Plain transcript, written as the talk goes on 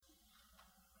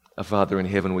Our Father in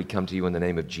heaven, we come to you in the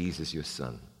name of Jesus, your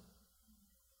Son.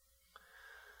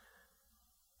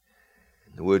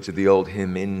 In the words of the old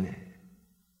hymn, in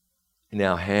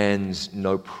our hands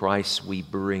no price we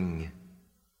bring,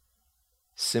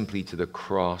 simply to the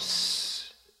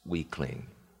cross we cling.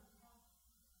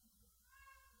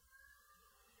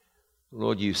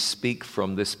 Lord, you speak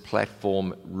from this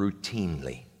platform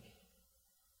routinely.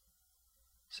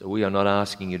 So we are not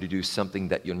asking you to do something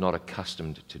that you're not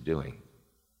accustomed to doing.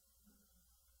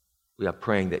 We are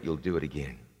praying that you'll do it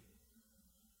again.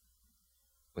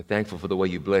 We're thankful for the way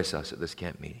you bless us at this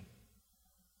camp meeting.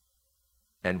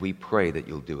 And we pray that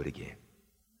you'll do it again.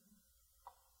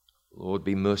 Lord,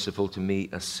 be merciful to me,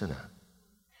 a sinner.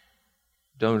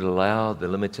 Don't allow the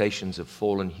limitations of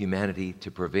fallen humanity to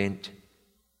prevent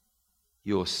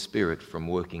your Spirit from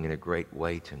working in a great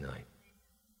way tonight.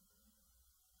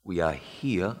 We are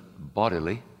here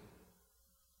bodily.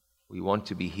 We want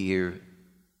to be here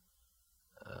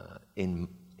in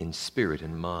spirit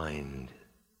and mind.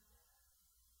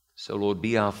 So, Lord,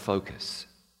 be our focus.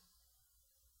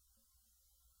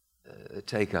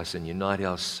 Take us and unite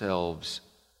ourselves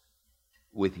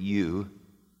with you,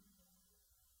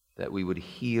 that we would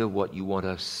hear what you want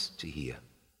us to hear.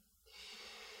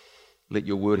 Let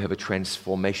your word have a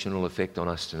transformational effect on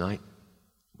us tonight.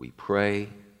 We pray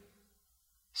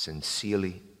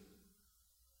sincerely.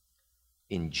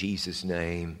 In Jesus'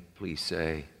 name, please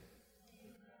say,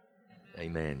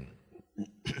 Amen.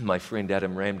 My friend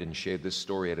Adam Ramden shared this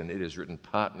story at an It Is Written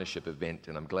partnership event,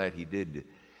 and I'm glad he did.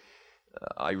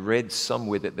 I read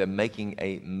somewhere that they're making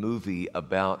a movie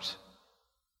about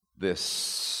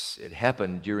this. It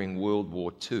happened during World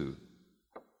War II.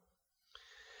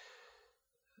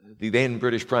 The then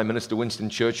British Prime Minister Winston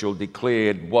Churchill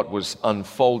declared what was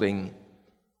unfolding.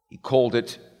 He called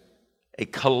it a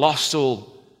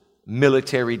colossal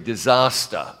military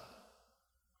disaster.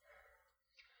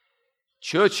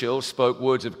 Churchill spoke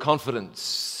words of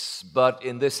confidence, but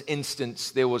in this instance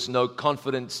there was no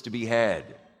confidence to be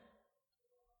had.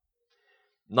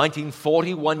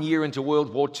 1940, 1 year into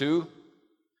World War II,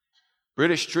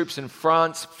 British troops in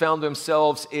France found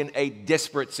themselves in a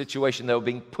desperate situation. They were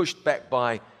being pushed back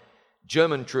by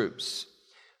German troops.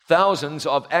 Thousands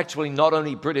of actually not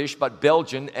only British but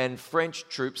Belgian and French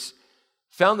troops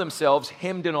found themselves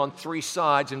hemmed in on three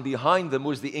sides, and behind them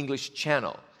was the English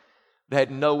Channel. They had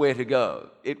nowhere to go.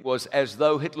 It was as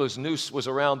though Hitler's noose was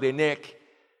around their neck,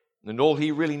 and all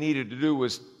he really needed to do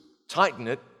was tighten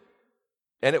it,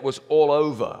 and it was all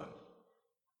over.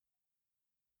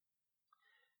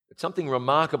 But something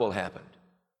remarkable happened.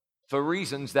 For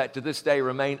reasons that to this day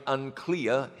remain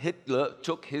unclear, Hitler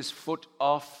took his foot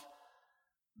off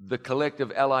the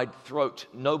collective Allied throat.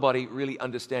 Nobody really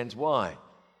understands why.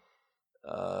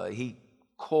 He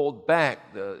called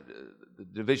back the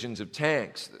divisions of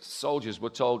tanks. The soldiers were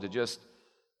told to just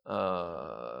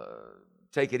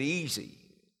take it easy.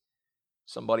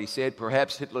 Somebody said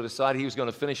perhaps Hitler decided he was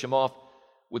going to finish him off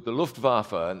with the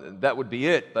Luftwaffe, and that would be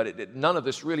it. But none of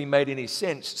this really made any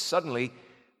sense. Suddenly,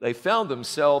 they found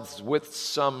themselves with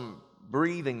some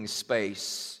breathing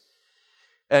space.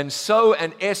 And so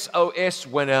an SOS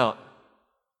went out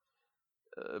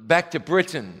back to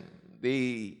Britain.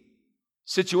 The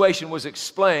situation was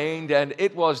explained, and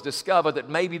it was discovered that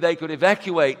maybe they could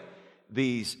evacuate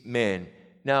these men.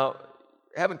 Now,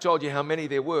 I haven't told you how many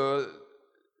there were.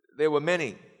 There were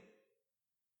many.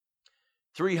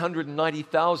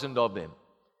 390,000 of them.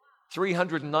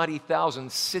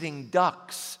 390,000 sitting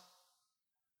ducks.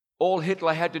 All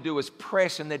Hitler had to do was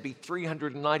press, and there'd be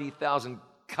 390,000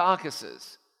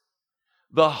 carcasses.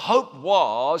 The hope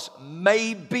was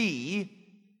maybe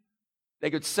they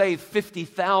could save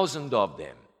 50,000 of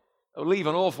them. They'll leave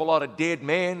an awful lot of dead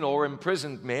men or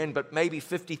imprisoned men, but maybe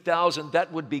 50,000,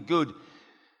 that would be good.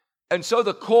 And so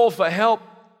the call for help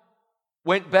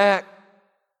went back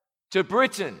to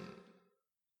Britain.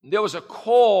 There was a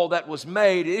call that was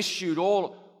made, issued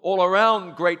all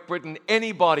around Great Britain.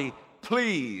 Anybody,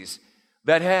 please,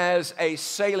 that has a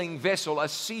sailing vessel, a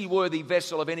seaworthy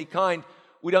vessel of any kind,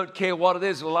 we don't care what it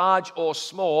is, large or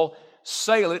small,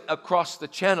 sail it across the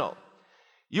channel.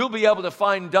 You'll be able to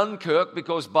find Dunkirk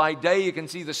because by day you can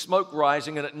see the smoke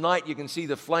rising, and at night you can see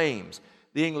the flames.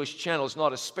 The English Channel is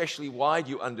not especially wide,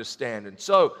 you understand. And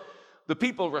so the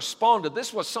people responded.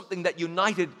 This was something that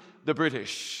united the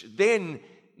British. Then,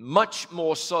 much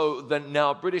more so than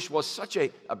now, Britain was such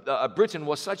a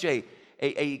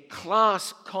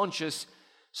class-conscious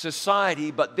society,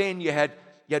 but then you had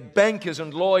bankers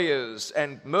and lawyers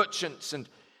and merchants and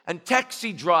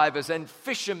taxi drivers and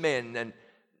fishermen and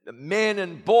men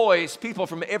and boys, people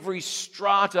from every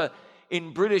strata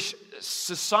in British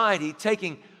society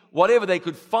taking whatever they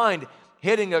could find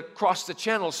heading across the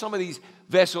channel. Some of these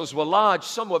vessels were large,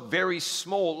 some were very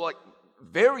small, like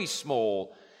very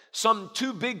small, some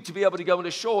too big to be able to go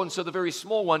into shore, and so the very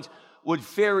small ones would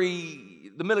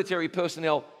ferry the military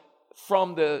personnel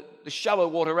from the shallow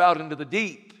water out into the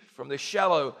deep, from the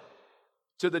shallow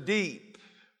to the deep.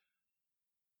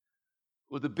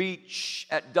 With the beach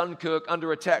at Dunkirk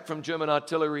under attack from German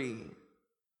artillery,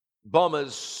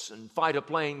 bombers and fighter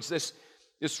planes, this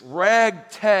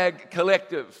ragtag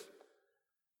collective,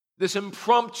 this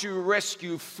impromptu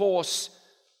rescue force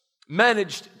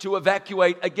managed to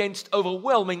evacuate against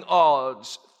overwhelming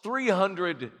odds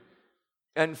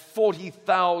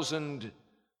 340,000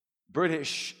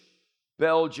 British,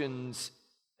 Belgians,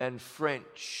 and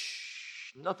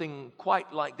French. Nothing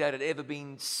quite like that had ever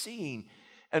been seen.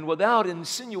 And without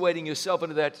insinuating yourself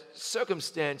into that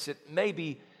circumstance, it may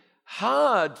be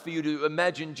hard for you to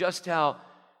imagine just how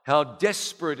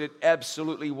desperate it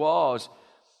absolutely was.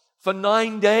 For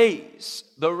 9 days,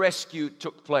 the rescue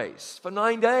took place. For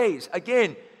 9 days.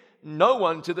 Again, no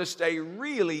one to this day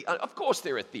really, of course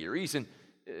there are theories, and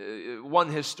one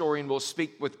historian will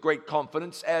speak with great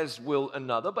confidence, as will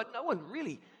another, but no one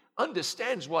really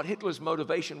understands what Hitler's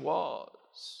motivation was.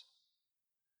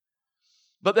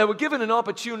 But they were given an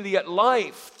opportunity at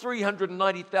life,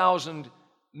 390,000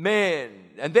 men.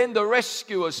 And then the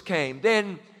rescuers came.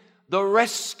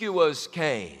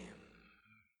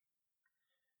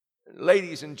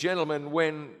 Ladies and gentlemen,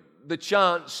 when the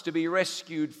chance to be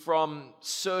rescued from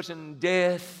certain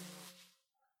death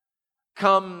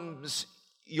comes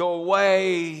your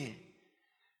way,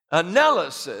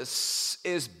 analysis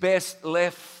is best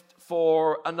left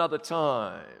for another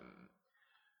time.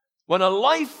 When a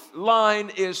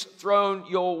lifeline is thrown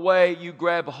your way, you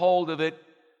grab hold of it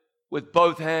with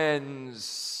both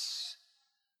hands.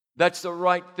 That's the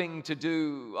right thing to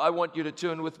do. I want you to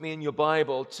turn with me in your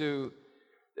Bible to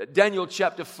Daniel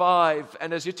chapter 5.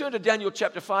 And as you turn to Daniel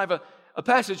chapter 5, a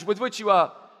passage with which you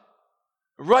are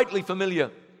rightly familiar,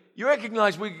 you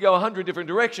recognize we could go 100 different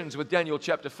directions with Daniel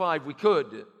chapter 5. We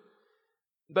could.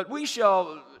 But we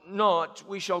shall not.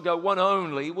 We shall go one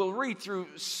only. We'll read through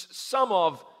some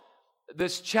of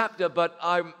this chapter, but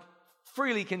I'm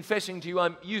freely confessing to you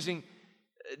I'm using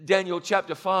Daniel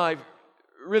chapter 5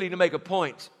 really to make a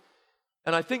point.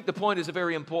 And I think the point is a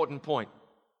very important point.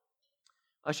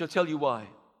 I shall tell you why.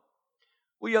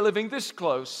 We are living this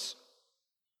close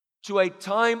to a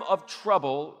time of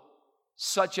trouble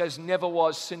such as never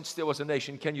was since there was a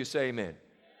nation. Can you say amen?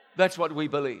 That's what we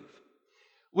believe.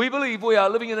 We believe we are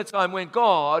living in a time when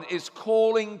God is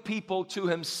calling people to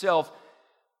himself.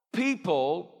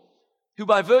 People who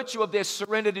by virtue of their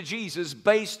surrender to Jesus,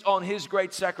 based on his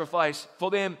great sacrifice for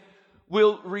them,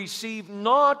 will receive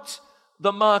not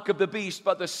the mark of the beast,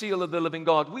 but the seal of the living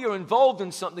God. We are involved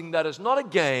in something that is not a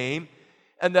game,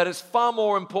 and that is far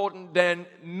more important than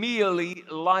merely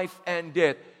life and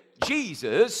death.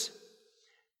 Jesus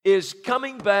is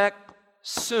coming back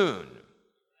soon.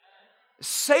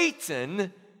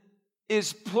 Satan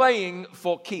is playing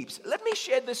for keeps. Let me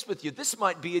share this with you. This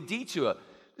might be a detour.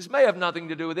 This may have nothing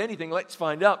to do with anything. Let's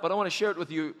find out. But I want to share it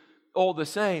with you all the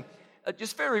same.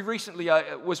 Just very recently,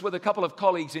 I was with a couple of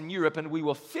colleagues in Europe, and we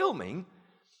were filming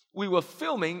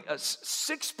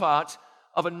 6 parts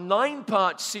of a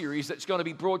 9-part series that's going to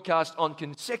be broadcast on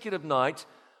consecutive nights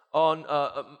on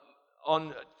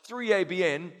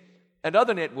 3ABN and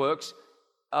other networks,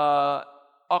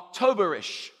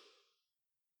 Octoberish.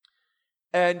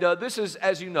 And this is,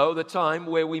 as you know, the time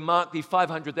where we mark the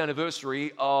 500th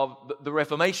anniversary of the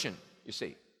Reformation, you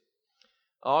see.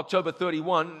 October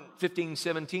 31,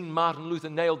 1517, Martin Luther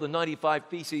nailed the 95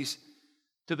 Theses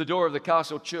to the door of the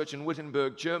Castle Church in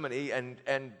Wittenberg, Germany,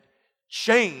 and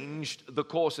changed the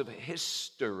course of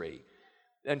history.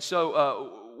 And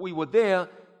so we were there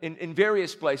in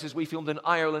various places. We filmed in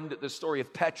Ireland, the story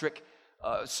of Patrick.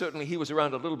 Certainly he was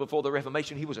around a little before the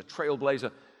Reformation. He was a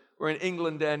trailblazer. We're in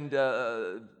England and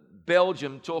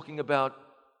Belgium talking about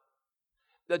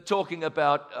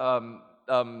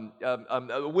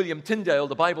William Tyndale,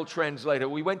 the Bible translator.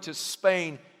 We went to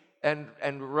Spain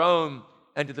and Rome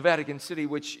and to the Vatican City,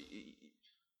 which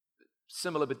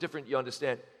similar but different, you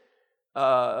understand.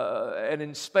 And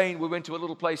in Spain, we went to a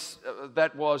little place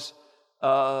that was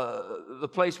the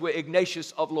place where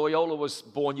Ignatius of Loyola was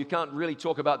born. You can't really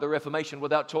talk about the Reformation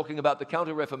without talking about the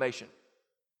Counter-Reformation.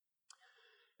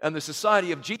 And the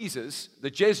Society of Jesus, the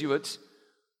Jesuits,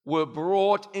 were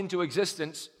brought into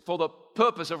existence for the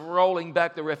purpose of rolling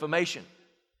back the Reformation.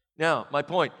 Now, my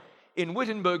point, in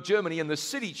Wittenberg, Germany, in the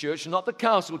city church, not the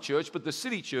castle church, but the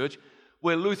city church,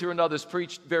 where Luther and others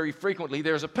preached very frequently,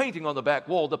 there's a painting on the back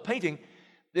wall. The painting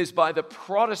is by the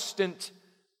Protestant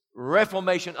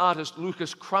Reformation artist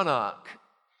Lucas Cranach.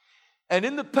 And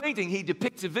in the painting, he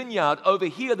depicts a vineyard. Over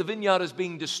here, the vineyard is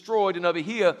being destroyed, and over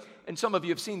here, and some of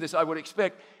you have seen this, I would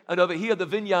expect, and over here, the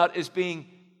vineyard is being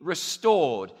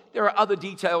restored. There are other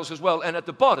details as well. And at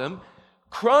the bottom,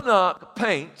 Cranach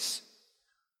paints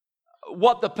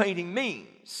what the painting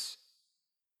means.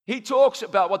 He talks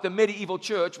about what the medieval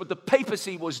church, what the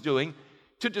papacy was doing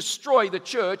to destroy the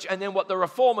church, and then what the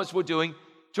reformers were doing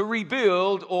to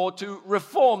rebuild or to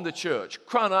reform the church.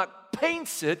 Cranach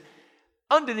paints it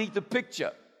underneath the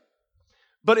picture.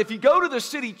 But if you go to the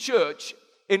city church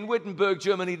in Wittenberg,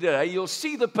 Germany today, you'll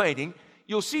see the painting,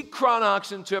 you'll see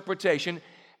Cranach's interpretation,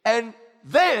 and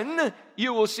then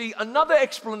you will see another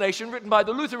explanation written by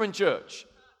the Lutheran Church.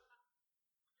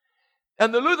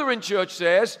 And the Lutheran Church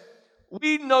says,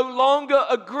 we no longer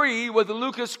agree with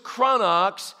Lucas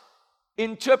Cranach's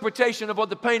interpretation of what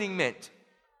the painting meant.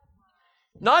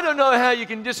 Now, I don't know how you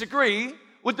can disagree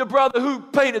with the brother who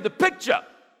painted the picture.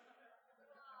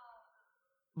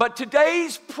 But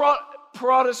today's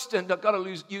Protestant, I've got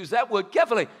to use that word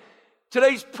carefully,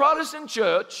 today's Protestant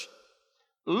church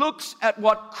looks at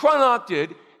what Cranach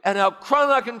did and how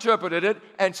Cranach interpreted it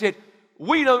and said,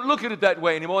 we don't look at it that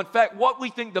way anymore. In fact, what we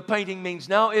think the painting means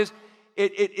now is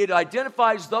it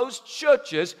identifies those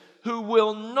churches who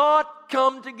will not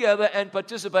come together and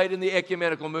participate in the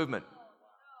ecumenical movement.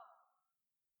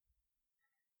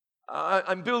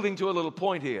 I'm building to a little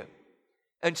point here.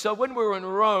 And so when we were in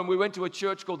Rome, we went to a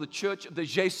church called the Church of the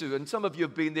Jesu, and some of you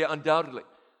have been there undoubtedly.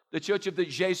 The Church of the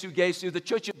Jesu, the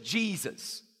Church of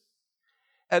Jesus.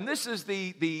 And this is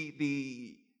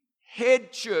the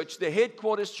head church, the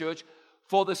headquarters church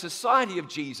for the Society of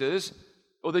Jesus,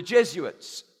 or the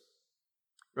Jesuits.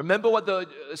 Remember what the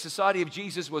Society of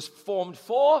Jesus was formed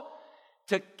for?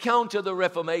 To counter the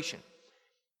Reformation.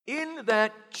 In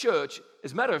that church,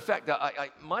 as a matter of fact, I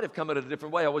might have come at it a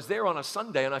different way. I was there on a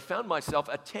Sunday and I found myself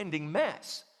attending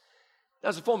Mass.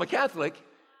 As a former Catholic,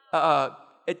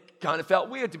 it kind of felt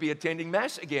weird to be attending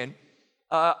Mass again.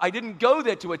 I didn't go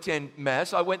there to attend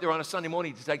Mass. I went there on a Sunday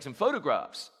morning to take some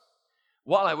photographs.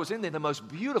 While I was in there, the most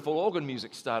beautiful organ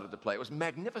music started to play. It was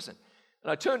magnificent.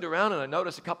 And I turned around and I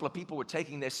noticed a couple of people were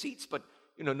taking their seats, but,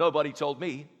 nobody told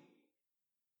me.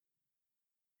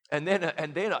 And then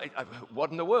I,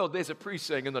 what in the world? There's a priest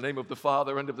saying in the name of the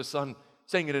Father and of the Son,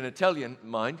 saying it in Italian,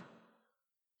 mind.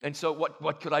 And so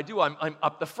what could I do? I'm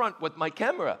up the front with my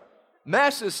camera.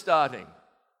 Mass is starting.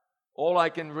 All I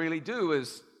can really do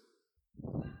is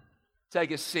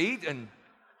take a seat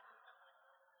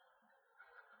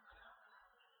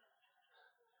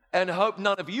and hope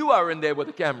none of you are in there with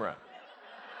a camera.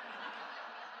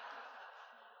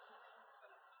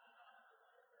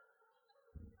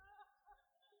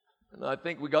 And I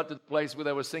think we got to the place where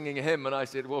they were singing a hymn, and I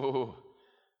said, whoa,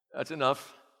 that's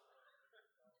enough.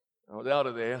 I was out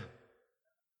of there.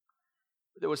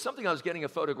 There was something I was getting a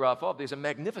photograph of. There's a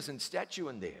magnificent statue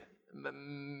in there.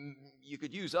 You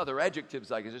could use other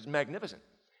adjectives, I guess. It's magnificent.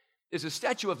 There's a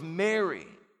statue of Mary.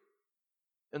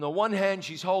 In the one hand,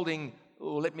 she's holding,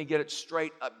 let me get it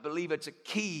straight, I believe it's a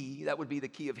key. That would be the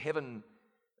key of heaven.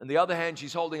 In the other hand,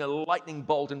 she's holding a lightning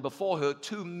bolt, and before her,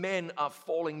 two men are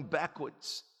falling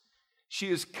backwards. She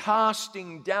is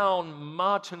casting down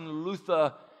Martin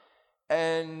Luther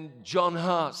and John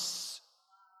Huss.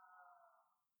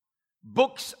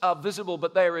 Books are visible,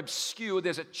 but they are obscure.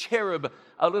 There's a cherub,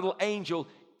 a little angel,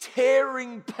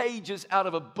 tearing pages out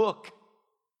of a book.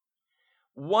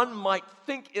 One might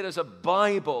think it is a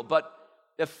Bible, but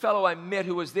the fellow I met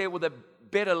who was there with a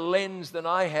better lens than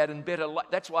I had and better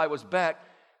light, that's why I was back,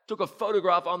 took a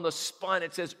photograph on the spine.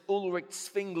 It says Ulrich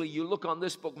Zwingli. You look on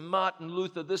this book, Martin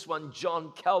Luther, this one,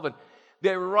 John Calvin.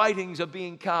 Their writings are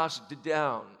being cast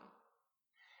down.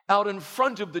 Out in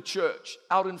front of the church,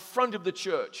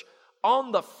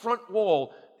 on the front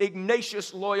wall,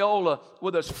 Ignatius Loyola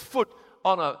with his foot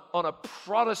on a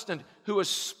Protestant who was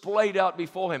splayed out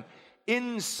before him.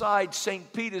 Inside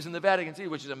St. Peter's in the Vatican City,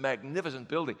 which is a magnificent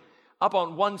building, up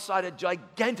on one side, a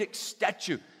gigantic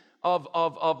statue of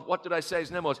what did I say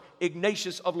his name was?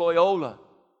 Ignatius of Loyola.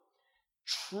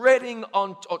 Treading,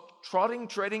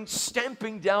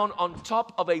 stamping down on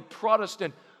top of a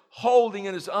Protestant, holding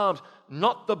in his arms,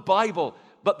 not the Bible,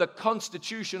 but the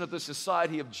Constitution of the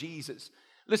Society of Jesus.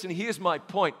 Listen, here's my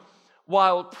point.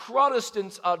 While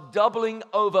Protestants are doubling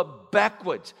over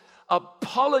backwards,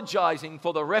 apologizing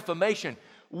for the Reformation,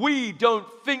 we don't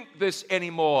think this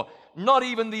anymore. Not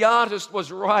even the artist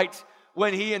was right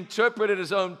when he interpreted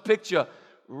his own picture.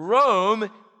 Rome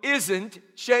isn't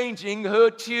changing her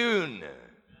tune.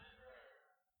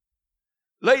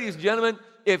 Ladies and gentlemen,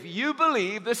 if you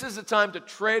believe this is the time to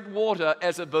tread water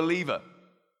as a believer,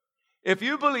 If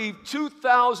you believe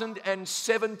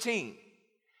 2017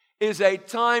 is a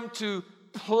time to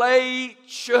play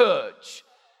church,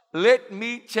 let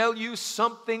me tell you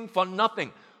something for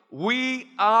nothing. We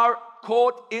are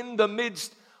caught in the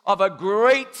midst of a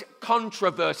great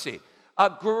controversy. A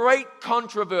great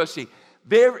controversy.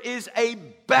 There is a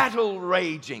battle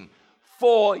raging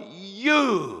for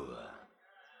you.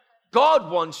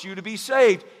 God wants you to be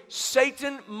saved.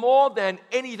 Satan, more than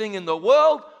anything in the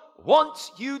world,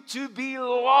 wants you to be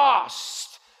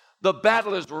lost. The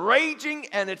battle is raging,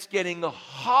 and it's getting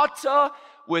hotter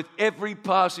with every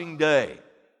passing day.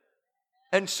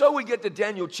 And so we get to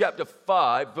Daniel chapter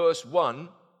 5, verse 1.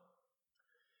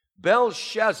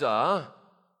 Belshazzar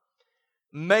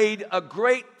made a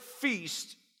great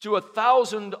feast to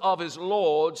 1,000 of his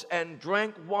lords and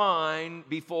drank wine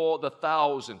before the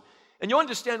 1,000. And you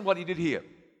understand what he did here.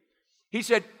 He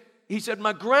said,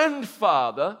 my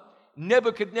grandfather,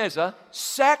 Nebuchadnezzar,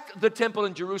 sacked the temple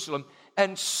in Jerusalem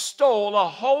and stole a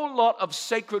whole lot of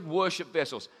sacred worship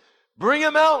vessels. Bring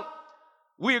them out.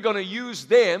 We are going to use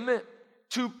them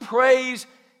to praise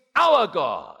our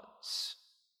gods.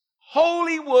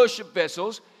 Holy worship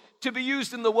vessels to be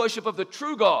used in the worship of the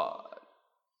true God.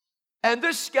 And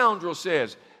this scoundrel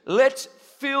says, let's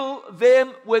fill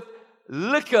them with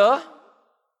liquor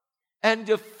and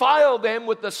defile them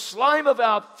with the slime of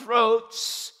our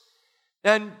throats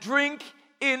and drink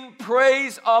in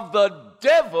praise of the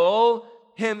devil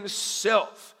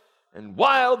himself. And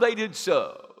while they did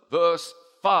so, verse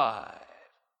 5,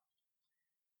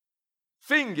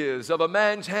 fingers of a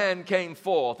man's hand came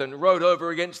forth and wrote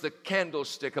over against the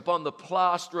candlestick upon the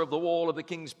plaster of the wall of the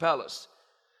king's palace.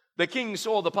 The king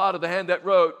saw the part of the hand that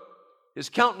wrote. His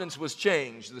countenance was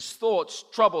changed. His thoughts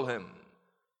troubled him.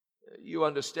 You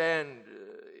understand,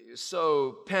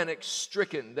 so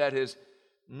panic-stricken that his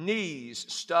knees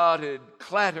started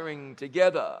clattering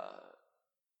together.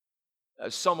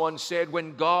 As someone said,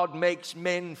 when God makes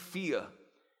men fear,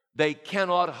 they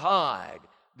cannot hide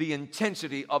the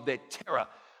intensity of their terror.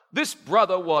 This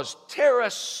brother was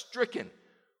terror-stricken.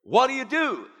 What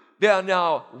do? There are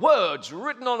now words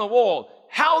written on the wall.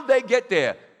 How'd they get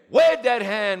there? Where'd that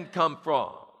hand come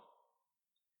from?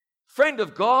 Friend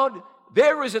of God,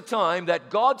 there is a time that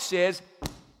God says,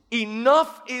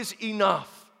 enough is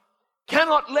enough.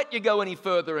 Cannot let you go any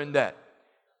further in that.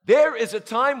 There is a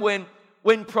time when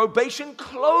probation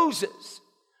closes.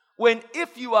 When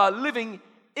if you are living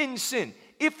in sin,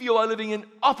 if you are living in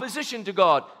opposition to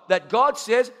God, that God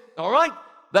says, all right,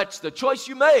 that's the choice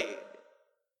you made.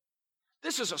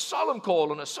 This is a solemn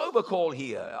call and a sober call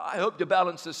here. I hope to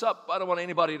balance this up. I don't want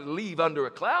anybody to leave under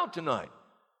a cloud tonight.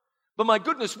 But my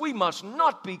goodness, we must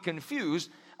not be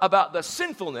confused about the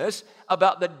sinfulness,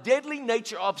 about the deadly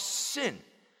nature of sin.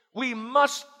 We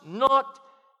must not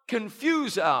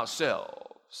confuse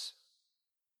ourselves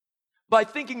by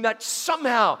thinking that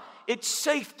somehow it's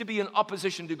safe to be in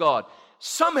opposition to God.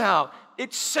 Somehow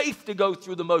it's safe to go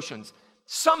through the motions.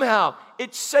 Somehow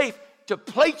it's safe to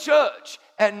play church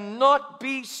and not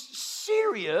be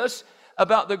serious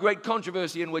about the great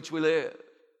controversy in which we live.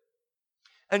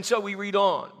 And so we read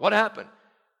on. What happened?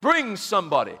 Bring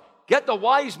somebody. Get the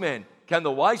wise men. Can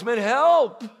the wise men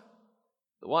help?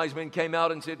 The wise men came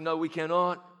out and said, no, we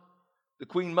cannot. The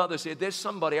queen mother said, there's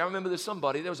somebody. I remember there's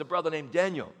somebody. There was a brother named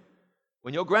Daniel.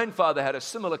 When your grandfather had a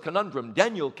similar conundrum,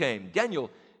 Daniel came. Daniel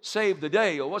saved the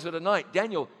day, or was it a night?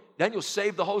 Daniel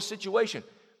saved the whole situation.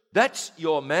 That's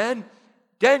your man.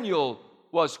 Daniel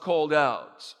was called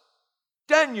out.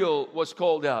 Daniel was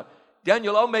called out.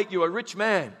 Daniel, I'll make you a rich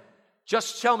man.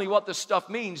 Just tell me what the stuff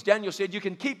means. Daniel said, you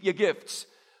can keep your gifts,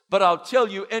 but I'll tell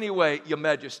you anyway, your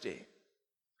majesty.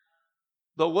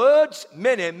 The words,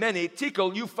 mene, mene,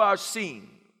 tekel, upharsin.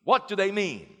 What do they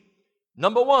mean?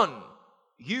 Number one,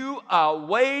 you are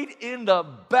weighed in the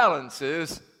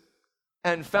balances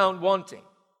and found wanting.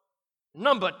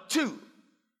 Number two,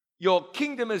 your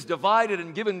kingdom is divided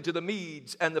and given to the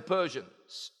Medes and the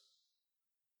Persians.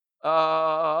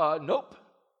 Nope.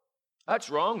 That's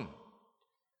wrong.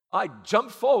 I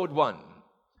jumped forward one.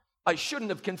 I shouldn't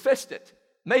have confessed it.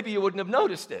 Maybe you wouldn't have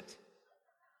noticed it.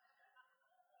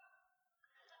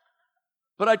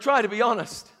 But I try to be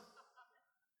honest.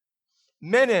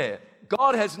 Mene,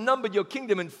 God has numbered your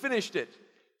kingdom and finished it.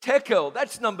 Tekel,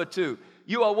 that's number two.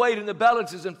 You are weighed in the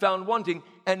balances and found wanting.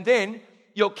 And then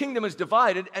your kingdom is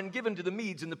divided and given to the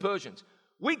Medes and the Persians.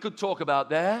 We could talk about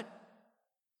that.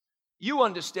 You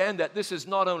understand that this is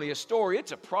not only a story,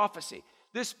 it's a prophecy.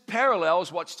 This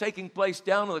parallels what's taking place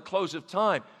down at the close of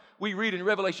time. We read in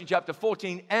Revelation chapter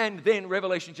 14 and then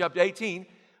Revelation chapter 18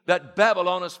 that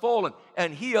Babylon has fallen.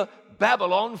 And here,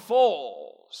 Babylon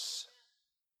falls.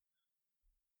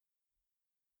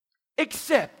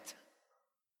 Except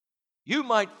you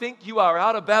might think you are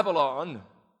out of Babylon,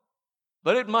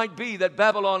 but it might be that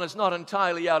Babylon is not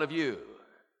entirely out of you.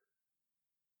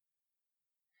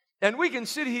 And we can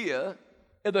sit here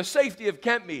in the safety of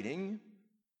camp meeting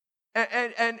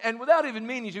and without even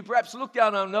meaning to, perhaps look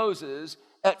down our noses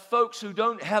at folks who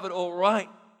don't have it all right.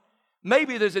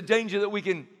 Maybe there's a danger that we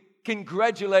can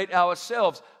congratulate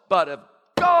ourselves. But if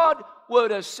God were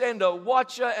to send a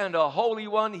watcher and a holy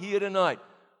one here tonight,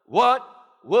 what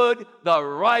would the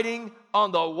writing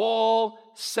on the wall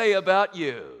say about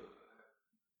you?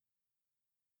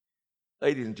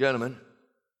 Ladies and gentlemen,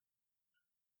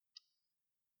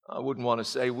 I wouldn't want to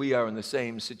say we are in the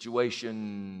same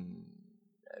situation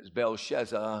as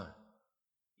Belshazzar.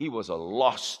 He was a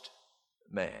lost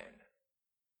man.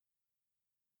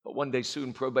 But one day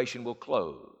soon probation will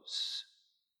close.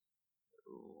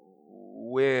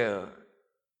 Where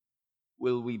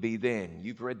will we be then?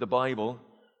 You've read the Bible.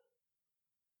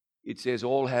 It says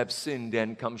all have sinned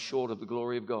and come short of the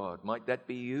glory of God. Might that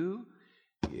be you?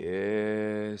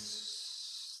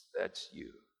 Yes, that's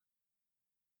you.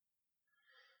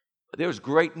 But there's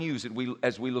great news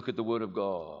as we look at the Word of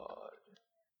God.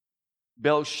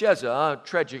 Belshazzar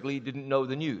tragically didn't know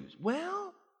the news.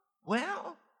 Well,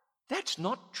 that's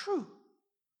not true.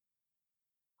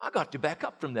 I got to back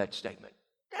up from that statement.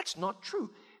 That's not true.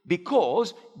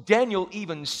 Because Daniel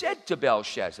even said to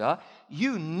Belshazzar,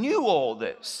 you knew all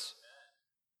this.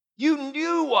 You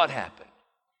knew what happened.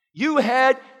 You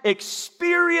had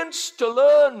experience to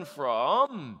learn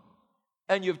from,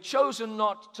 and you've chosen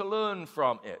not to learn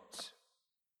from it.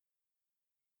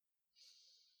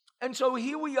 And so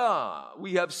here we are.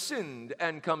 We have sinned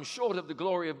and come short of the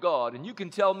glory of God. And you can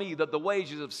tell me that the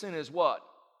wages of sin is what?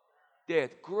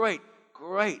 Death. Great.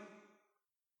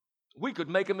 We could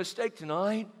make a mistake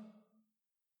tonight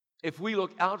if we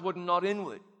look outward and not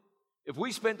inward. If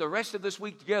we spent the rest of this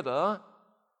week together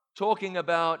talking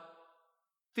about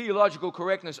theological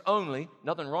correctness only,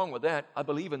 nothing wrong with that. I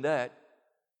believe in that.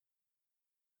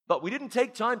 But we didn't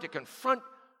take time to confront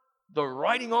the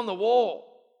writing on the wall.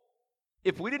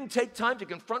 If we didn't take time to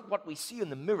confront what we see in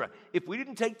the mirror, if we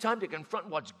didn't take time to confront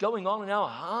what's going on in our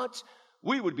hearts,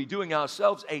 we would be doing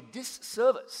ourselves a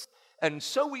disservice. And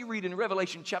so we read in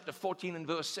Revelation chapter 14 and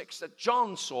verse 6 that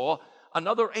John saw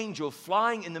another angel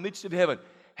flying in the midst of heaven,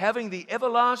 having the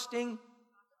everlasting,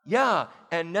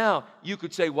 and now you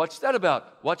could say, what's that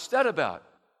about? What's that about?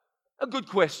 A good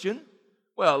question.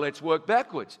 Well, let's work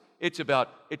backwards. It's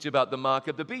about the mark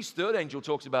of the beast. Third angel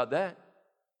talks about that.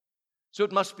 So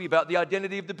it must be about the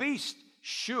identity of the beast.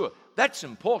 Sure, that's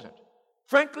important.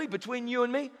 Frankly, between you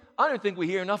and me, I don't think we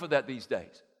hear enough of that these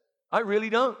days. I really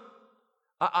don't.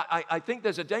 I think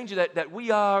there's a danger that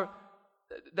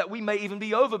we may even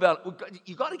be overbalanced.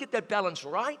 You got to get that balance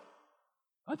right.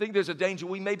 I think there's a danger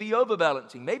we may be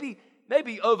overbalancing, maybe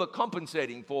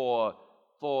overcompensating for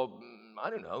I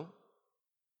don't know,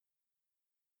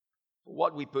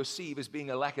 what we perceive as being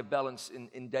a lack of balance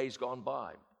in days gone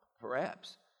by,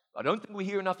 perhaps. I don't think we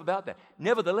hear enough about that.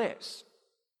 Nevertheless,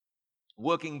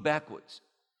 working backwards,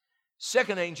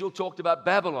 second angel talked about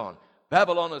Babylon.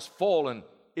 Babylon is fallen,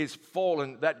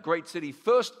 that great city.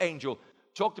 First angel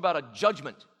talked about a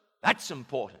judgment. That's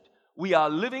important. We are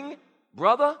living,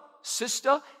 brother,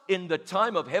 sister, in the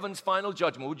time of heaven's final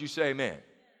judgment. Would you say amen?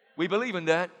 We believe in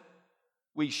that.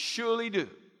 We surely do.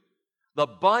 The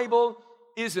Bible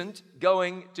isn't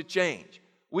going to change.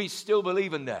 We still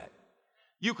believe in that.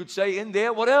 You could say in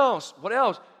there, what else? What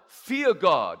else? Fear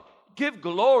God. Give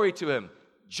glory to Him.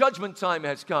 Judgment time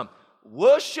has come.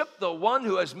 Worship the one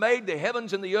who has made the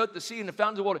heavens and the earth, the sea, and the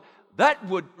fountains of water. That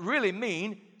would really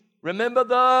mean, remember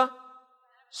the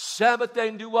Sabbath day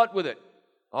and do what with it?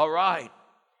 All right.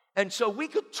 And so we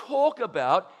could talk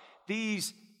about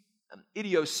these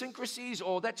idiosyncrasies,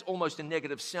 or that's almost a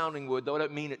negative sounding word, though I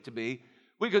don't mean it to be.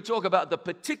 We could talk about the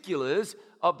particulars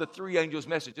of the three angels'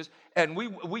 messages, and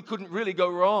we couldn't really go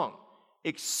wrong.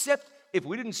 Except if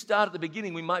we didn't start at the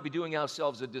beginning, we might be doing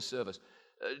ourselves a disservice.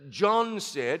 John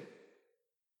said,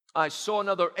 I saw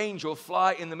another angel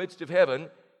fly in the midst of heaven,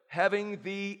 having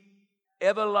the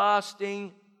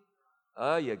everlasting,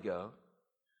 there you go.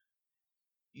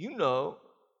 You know,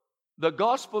 the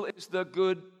gospel is the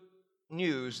good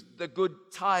news, the good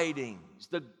tidings.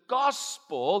 The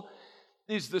gospel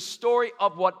is the story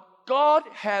of what God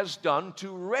has done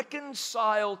to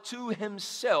reconcile to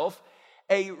Himself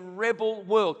a rebel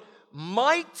world.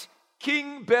 Might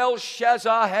King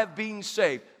Belshazzar have been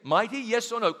saved? Might he?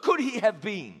 Yes or no? Could he have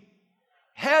been?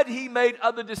 Had he made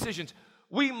other decisions,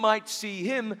 we might see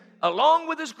him along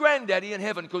with his granddaddy in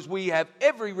heaven, because we have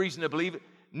every reason to believe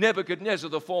Nebuchadnezzar,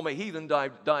 the former heathen,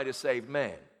 died a saved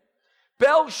man.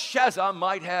 Belshazzar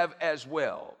might have as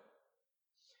well.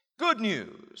 Good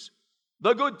news,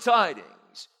 the good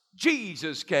tidings.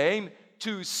 Jesus came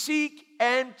to seek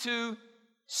and to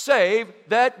save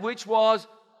that which was.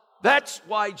 That's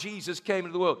why Jesus came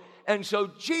into the world. And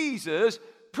so Jesus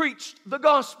preached the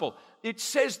gospel. It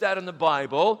says that in the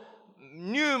Bible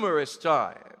numerous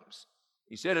times.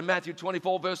 He said in Matthew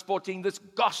 24, verse 14, this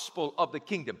gospel of the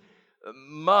kingdom.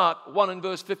 Mark 1 and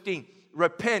verse 15,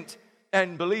 repent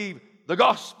and believe the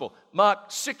gospel. Mark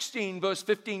 16, verse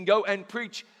 15, go and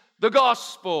preach the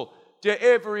gospel to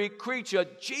every creature.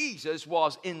 Jesus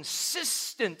was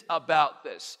insistent about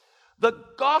this. The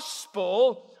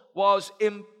gospel was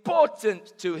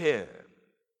important to him.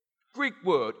 Greek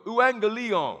word,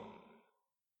 euangelion,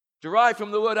 derived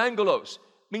from the word angelos,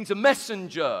 means a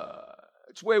messenger.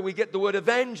 It's where we get the word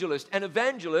evangelist. An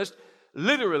evangelist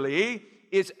literally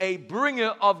is a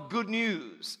bringer of good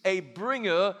news. A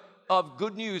bringer of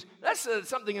good news. That's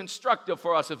something instructive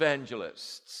for us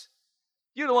evangelists.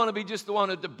 You don't want to be just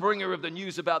the bringer of the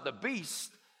news about the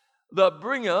beast. The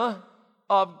bringer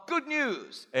of good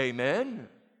news. Amen.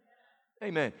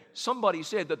 Amen. Somebody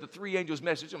said that the three angels'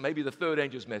 message, or maybe the third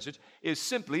angel's message, is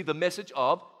simply the message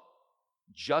of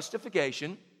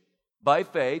justification by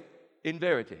faith in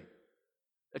verity.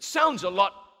 It sounds a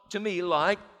lot to me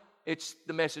like it's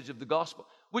the message of the gospel,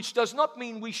 which does not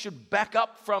mean we should back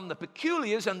up from the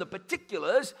peculiars and the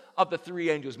particulars of the three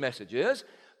angels' messages.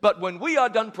 But when we are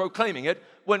done proclaiming it,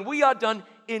 when we are done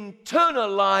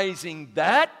internalizing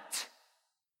that,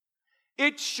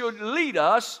 it should lead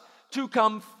us to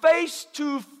come face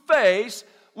to face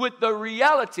with the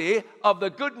reality of the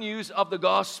good news of the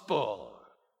gospel.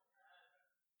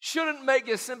 Shouldn't make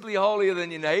you simply holier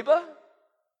than your neighbor.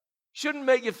 Shouldn't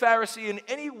make you Pharisee in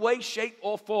any way, shape,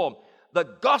 or form. The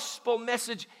gospel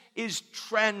message is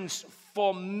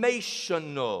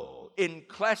transformational. In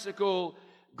classical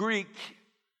Greek,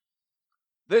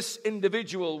 this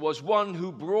individual was one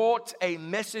who brought a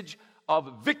message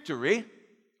of victory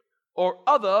or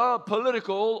other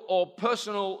political or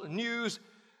personal news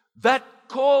that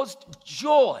caused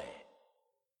joy.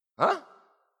 An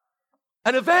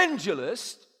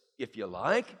evangelist, if you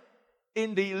like,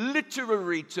 in the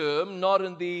literary term, not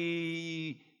in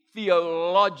the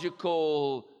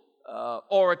theological,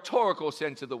 oratorical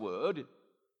sense of the word.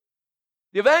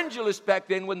 The evangelist back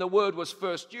then, when the word was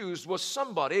first used, was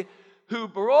somebody who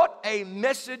brought a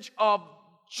message of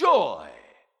joy.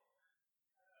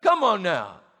 Come on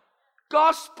now.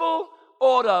 Gospel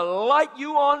ought to light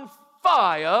you on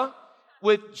fire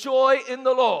with joy in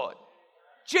the Lord.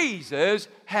 Jesus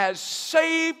has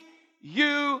saved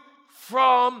you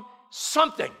from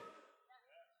something.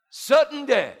 Certain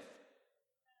death.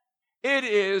 It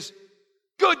is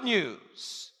good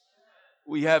news.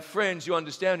 We have friends, you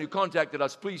understand, who contacted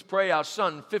us. Please pray. Our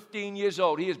son, 15 years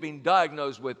old, he has been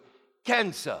diagnosed with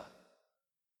cancer.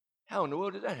 How in the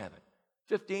world did that happen?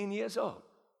 15 years old.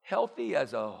 Healthy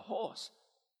as a horse.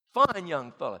 Fine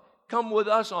young fella. Come with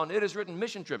us on It Is Written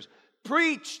mission trips.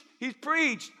 Preached. He's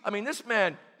preached. I mean, this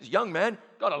young man,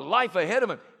 got a life ahead of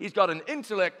him. He's got an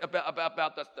intellect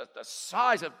about the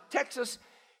size of Texas.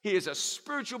 He is a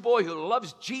spiritual boy who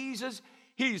loves Jesus.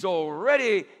 He's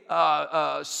already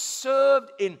served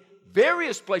in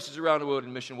various places around the world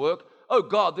in mission work. Oh,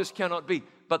 God, this cannot be.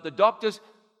 But the doctors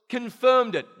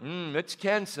confirmed it. It's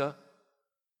cancer.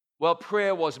 Well,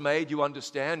 prayer was made, you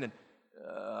understand, and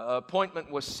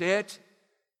appointment was set.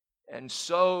 And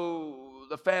so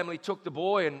the family took the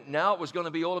boy, and now it was going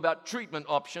to be all about treatment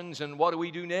options and what do we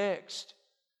do next.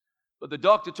 But the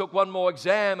doctor took one more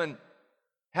exam and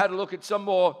had a look at some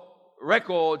more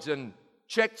records and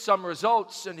checked some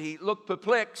results, and he looked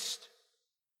perplexed.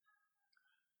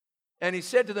 And he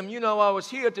said to them, I was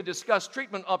here to discuss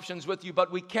treatment options with you,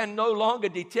 but we can no longer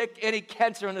detect any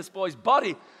cancer in this boy's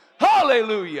body.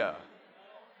 Hallelujah!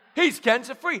 He's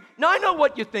cancer-free. Now, I know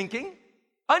what you're thinking.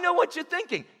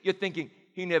 You're thinking,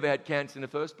 he never had cancer in the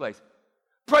first place.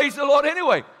 Praise the Lord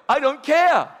anyway. I don't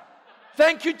care.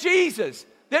 Thank you, Jesus.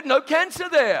 There's no cancer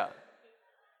there.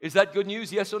 Is that good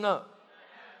news, yes or no?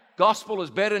 Gospel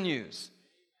is better news.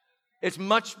 It's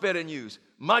much better news.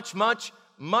 Much, much,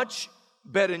 much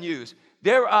better news.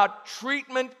 There are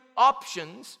treatment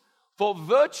options for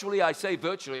virtually, I say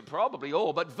virtually, probably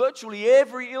all, but virtually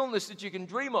every illness that you can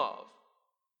dream of.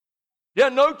 There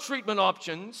are no treatment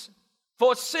options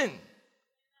for sin.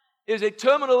 It is a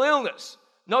terminal illness.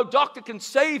 No doctor can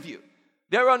save you.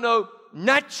 There are no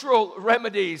natural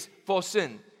remedies for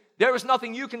sin. There is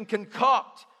nothing you can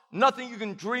concoct, nothing you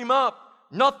can dream up,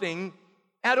 nothing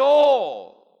at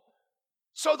all.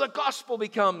 So the gospel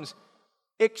becomes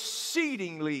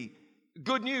exceedingly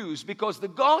good news, because the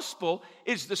gospel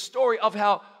is the story of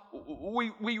how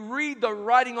we read the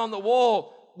writing on the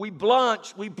wall, we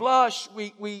blanch, we blush,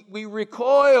 we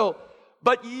recoil,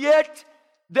 but yet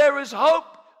there is hope.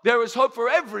 There is hope for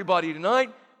everybody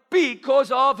tonight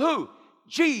because of who?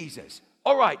 Jesus.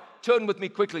 All right, turn with me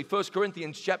quickly, 1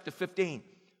 Corinthians chapter 15.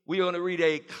 We are going to read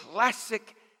a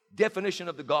classic definition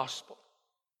of the gospel.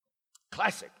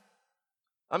 Classic.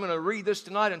 I'm going to read this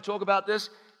tonight and talk about this,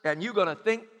 and you're going to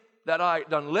think that I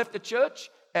done left the church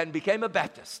and became a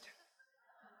Baptist.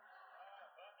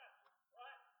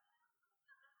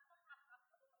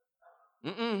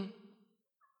 Mm-mm.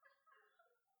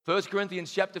 1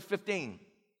 Corinthians chapter 15,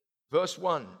 verse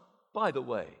 1. By the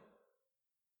way,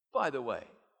 let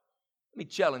me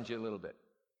challenge you a little bit.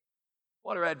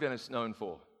 What are Adventists known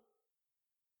for?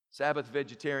 Sabbath,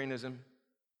 vegetarianism,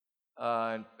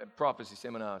 and prophecy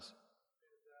seminars.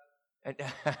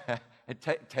 And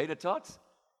tater tots?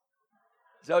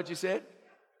 Is that what you said?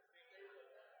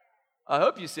 I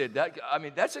hope you said that. I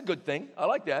mean, that's a good thing. I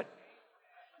like that.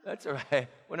 That's all right.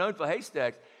 We're known for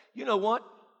haystacks. You know what?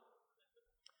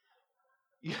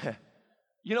 Yeah.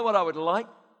 You know what I would like?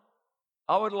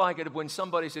 I would like it if when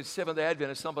somebody said Seventh-day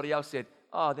Adventist, somebody else said,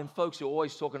 them folks are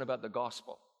always talking about the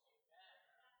gospel.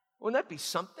 Wouldn't that be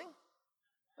something?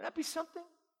 Wouldn't that be something?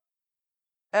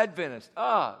 Adventist,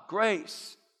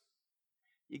 grace.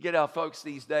 You get our folks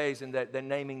these days, and they're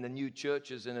naming the new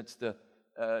churches, and it's the,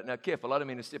 now careful, I don't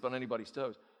mean to step on anybody's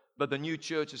toes, but the new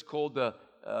church is called the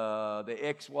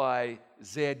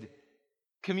XYZ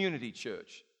Community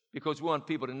Church, because we want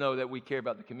people to know that we care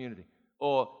about the community.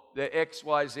 Or the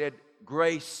XYZ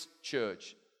Grace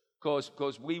Church,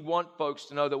 because we want folks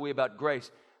to know that we're about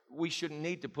grace. We shouldn't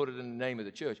need to put it in the name of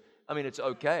the church. I mean, it's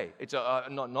okay.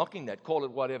 I'm not knocking that. Call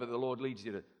it whatever the Lord leads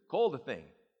you to call the thing.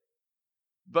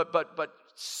 But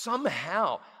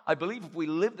somehow, I believe if we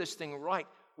live this thing right,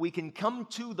 we can come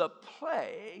to the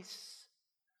place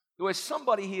where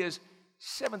somebody hears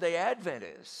Seventh-day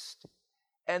Adventist,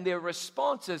 and their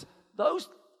response is, those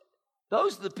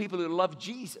are the people who love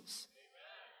Jesus.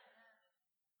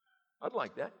 I'd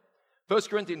like that. 1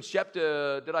 Corinthians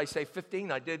chapter, did I say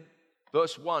 15? I did.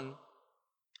 Verse 1.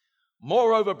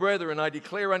 Moreover, brethren, I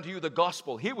declare unto you the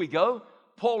gospel. Here we go.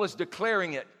 Paul is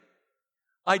declaring it.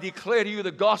 I declare to you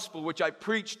the gospel which I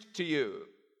preached to you,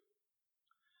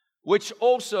 which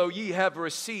also ye have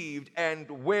received,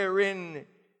 and wherein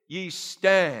ye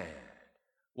stand.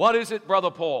 What is it,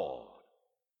 Brother Paul?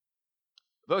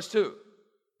 Verse 2.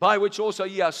 By which also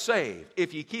ye are saved,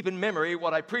 if ye keep in memory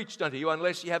what I preached unto you,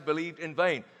 unless ye have believed in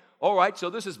vain. All right, so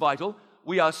this is vital.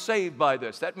 We are saved by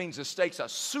this. That means the stakes are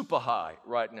super high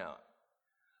right now.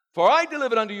 For I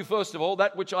delivered unto you first of all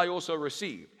that which I also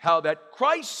received, how that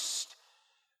Christ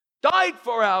died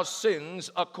for our sins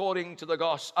according to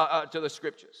the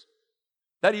Scriptures,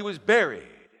 that he was buried,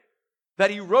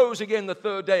 that he rose again the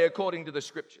third day according to the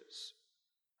Scriptures,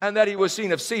 and that he was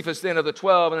seen of Cephas, then of the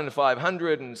 12, and then of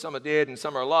 500, and some are dead, and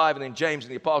some are alive, and then James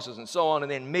and the apostles, and so on,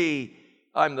 and then me,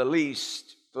 I'm the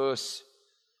least. Verse,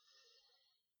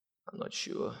 I'm not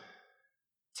sure,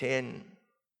 10.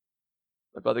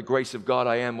 But by the grace of God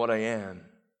I am what I am.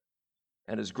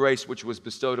 And his grace which was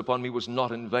bestowed upon me was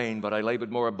not in vain, but I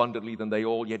labored more abundantly than they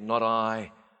all, yet not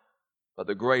I, but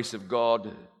the grace of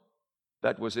God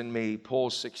that was in me. Paul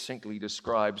succinctly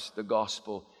describes the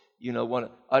gospel. You know,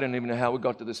 I don't even know how we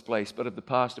got to this place, but if the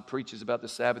pastor preaches about the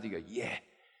Sabbath, you go, yeah.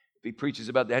 If he preaches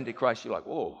about the Antichrist, you're like,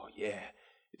 oh, yeah.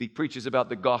 If he preaches about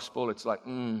the gospel, it's like,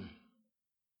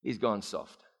 he's gone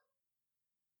soft.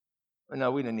 Well,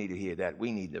 no, we don't need to hear that.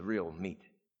 We need the real meat.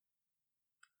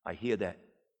 I hear that.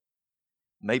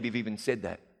 Maybe you've even said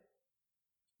that.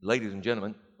 Ladies and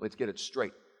gentlemen, let's get it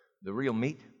straight. The real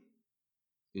meat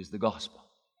is the gospel.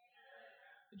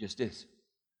 It just is.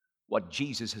 What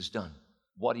Jesus has done,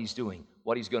 what he's doing,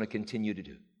 what he's going to continue to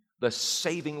do. The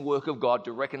saving work of God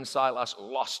to reconcile us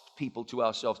lost people to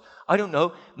ourselves. I don't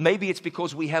know. Maybe it's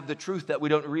because we have the truth that we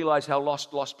don't realize how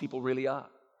lost people really are.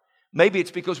 Maybe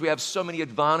it's because we have so many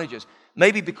advantages.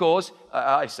 Maybe because,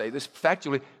 I say this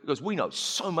factually, because we know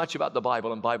so much about the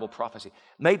Bible and Bible prophecy.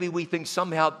 Maybe we think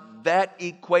somehow that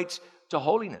equates to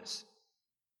holiness.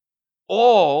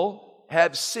 All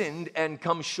have sinned and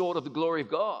come short of the glory of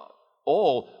God.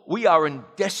 All. We are in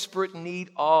desperate need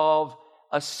of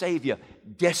a Savior.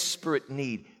 Desperate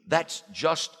need. That's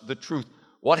just the truth.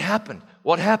 What happened?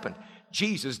 What happened?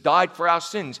 Jesus died for our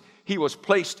sins. He was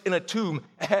placed in a tomb,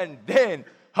 and then,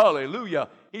 hallelujah,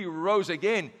 he rose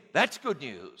again. That's good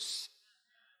news.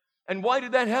 And why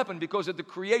did that happen? Because at the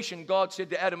creation, God said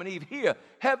to Adam and Eve, here,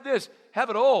 have this, have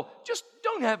it all. Just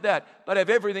don't have that, but have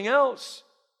everything else.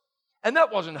 And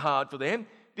that wasn't hard for them,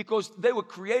 because they were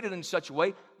created in such a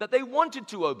way that they wanted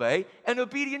to obey, and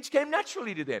obedience came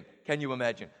naturally to them. Can you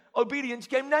imagine? Obedience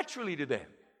came naturally to them.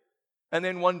 And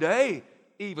then one day,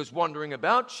 Eve is wandering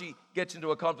about. She gets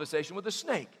into a conversation with a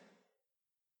snake.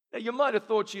 Now, you might have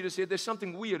thought she'd have said, there's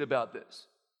something weird about this.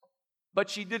 But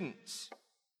she didn't.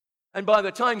 And by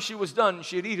the time she was done,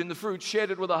 she had eaten the fruit,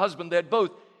 shared it with her husband. They had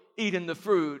both eaten the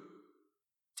fruit.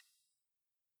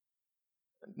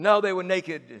 Now they were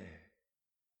naked.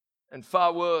 And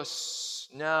far worse,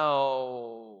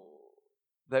 now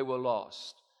they were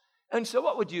lost. And so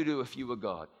what would you do if you were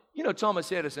God? You know, Thomas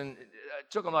Edison,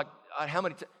 it took him like, how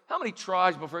many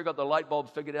tries before he got the light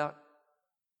bulb figured out?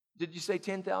 Did you say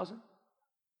 10,000?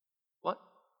 What?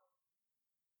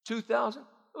 2,000?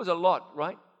 It was a lot,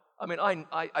 right? I mean,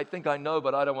 I think I know,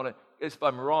 but I don't want to, if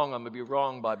I'm wrong, I'm going to be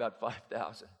wrong by about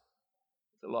 5,000.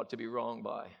 It's a lot to be wrong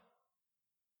by.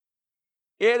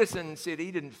 Edison said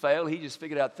he didn't fail. He just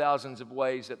figured out thousands of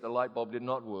ways that the light bulb did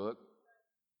not work.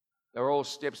 They're all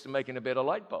steps to making a better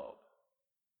light bulb.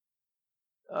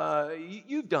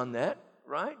 You've done that,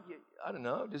 right? I don't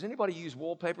know. Does anybody use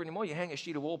wallpaper anymore? You hang a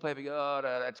sheet of wallpaper, you go, oh,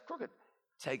 that's crooked.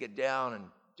 Take it down and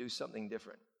do something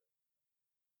different.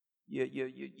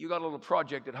 You got a little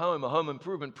project at home, a home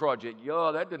improvement project.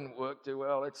 Oh, that didn't work too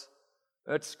well.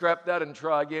 Let's scrap that and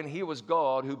try again. Here was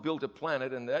God who built a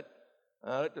planet, and that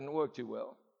didn't work too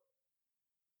well.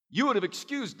 You would have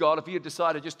excused God if he had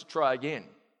decided just to try again.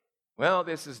 Well,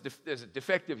 there's a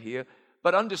defective here,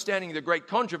 but understanding the great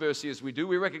controversy as we do,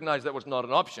 we recognize that was not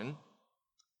an option.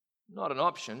 Not an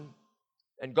option.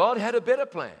 And God had a better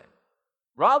plan.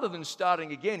 Rather than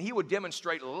starting again, he would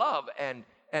demonstrate love and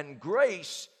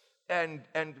grace and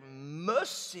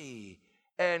mercy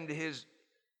and his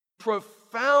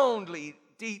profoundly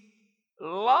deep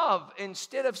love.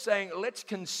 Instead of saying, let's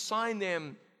consign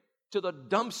them to the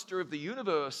dumpster of the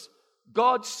universe,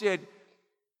 God said,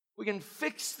 we can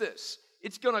fix this.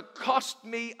 It's going to cost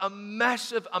me a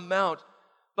massive amount,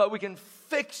 but we can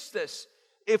fix this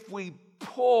if we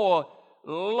pour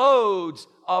loads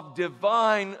of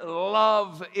divine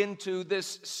love into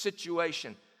this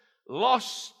situation.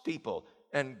 Lost people,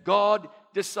 and God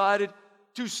decided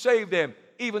to save them,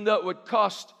 even though it would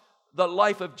cost the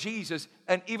life of Jesus,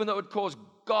 and even though it would cause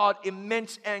God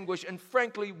immense anguish. And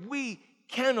frankly, we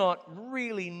cannot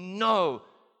really know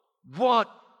what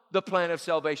the plan of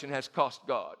salvation has cost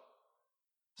God.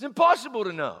 It's impossible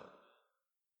to know.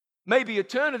 Maybe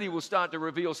eternity will start to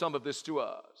reveal some of this to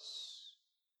us.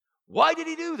 Why did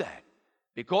he do that?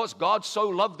 Because God so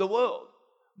loved the world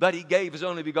that he gave his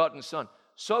only begotten Son,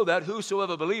 so that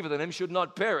whosoever believeth in him should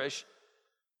not perish,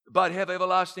 but have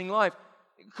everlasting life.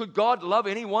 Could God love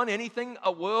anyone, anything,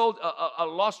 a world, a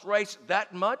lost race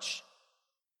that much?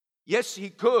 Yes, he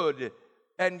could.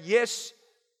 And yes,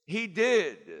 he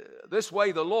did. This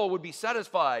way the law would be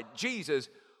satisfied. Jesus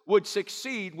would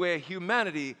succeed where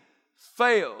humanity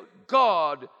failed.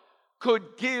 God could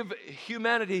give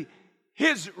humanity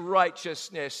his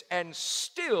righteousness, and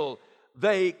still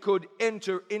they could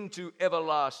enter into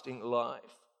everlasting life.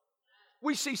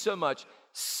 We see so much.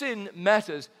 Sin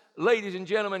matters. Ladies and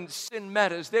gentlemen, sin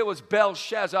matters. There was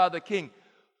Belshazzar the king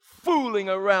fooling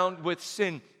around with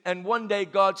sin. And one day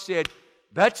God said,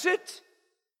 that's it?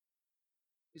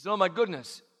 He said, oh my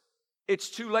goodness, it's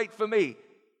too late for me.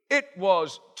 It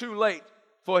was too late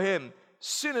for him.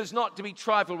 Sin is not to be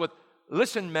trifled with.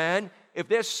 Listen, man, if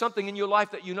there's something in your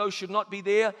life that you know should not be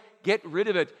there, get rid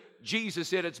of it. Jesus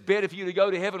said it's better for you to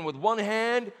go to heaven with one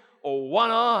hand or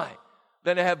one eye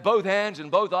than to have both hands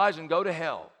and both eyes and go to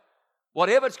hell.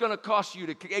 Whatever it's going to cost you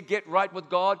to get right with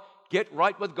God, get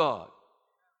right with God.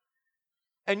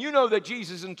 And you know that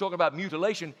Jesus isn't talking about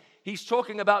mutilation. He's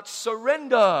talking about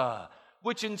surrender,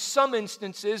 which in some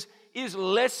instances is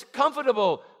less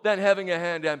comfortable than having a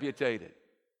hand amputated.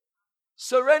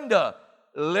 Surrender.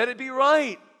 Let it be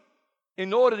right.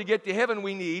 In order to get to heaven,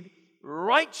 we need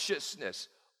righteousness.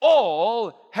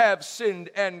 All have sinned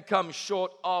and come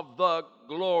short of the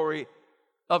glory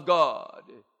of God.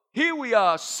 Here we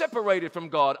are separated from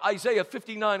God. Isaiah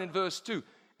 59 and verse 2.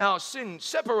 Our sin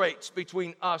separates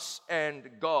between us and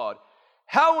God.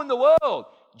 How in the world?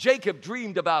 Jacob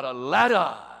dreamed about a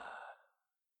ladder.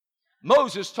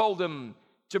 Moses told him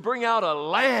to bring out a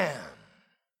lamb.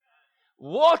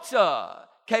 Water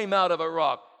came out of a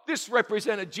rock. This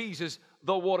represented Jesus,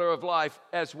 the water of life,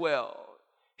 as well.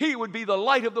 He would be the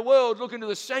light of the world. Look into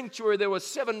the sanctuary. There were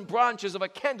 7 branches of a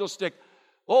candlestick,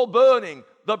 all burning,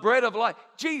 the bread of life.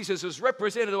 Jesus is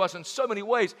represented to us in so many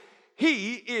ways.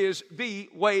 He is the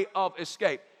way of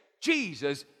escape.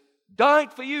 Jesus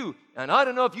died for you. And I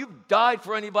don't know if you've died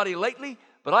for anybody lately,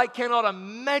 but I cannot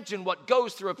imagine what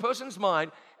goes through a person's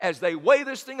mind as they weigh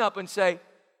this thing up and say,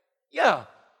 Yeah,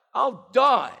 I'll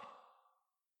die.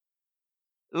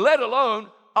 Let alone,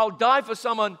 I'll die for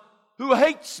someone who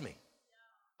hates me.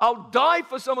 I'll die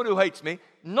for someone who hates me,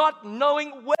 not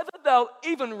knowing whether they'll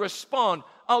even respond.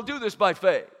 I'll do this by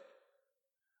faith.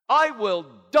 I will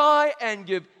die and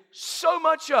give so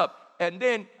much up. And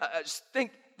then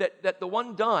think that the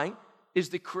one dying is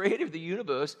the creator of the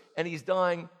universe, and he's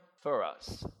dying for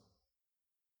us.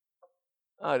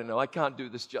 I don't know. I can't do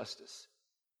this justice.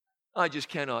 I just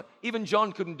cannot. Even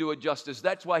John couldn't do it justice.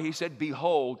 That's why he said,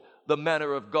 behold the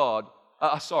manner of God.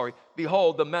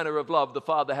 Behold the manner of love the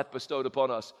Father hath bestowed upon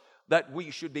us, that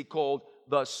we should be called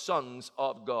the sons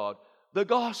of God. The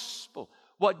gospel,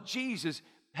 what Jesus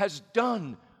has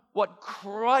done, what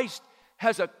Christ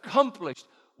has accomplished,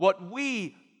 what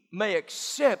we may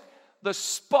accept, the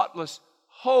spotless,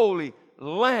 holy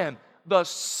Lamb, the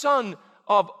Son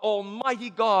of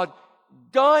Almighty God,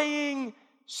 dying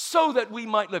so that we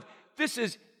might live. This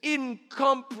is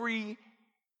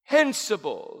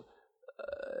incomprehensible.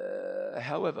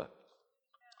 However,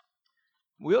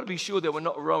 we ought to be sure that we're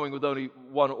not rowing with only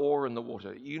one oar in the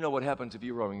water. You know what happens if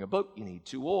you're rowing a boat. You need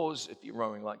two oars if you're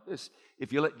rowing like this.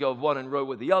 If you let go of one and row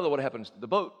with the other, what happens to the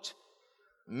boat?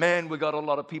 Man, we got a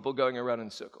lot of people going around in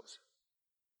circles.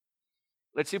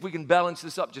 Let's see if we can balance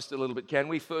this up just a little bit, can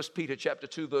we? 1 Peter chapter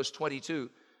 2, verse 22.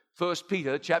 1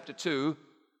 Peter chapter 2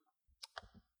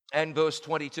 and verse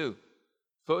 22.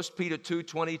 1 Peter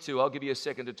 2:22. I'll give you a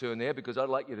second to turn there because I'd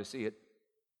like you to see it.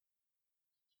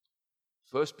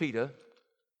 1 Peter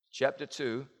chapter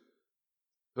 2,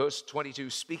 verse 22.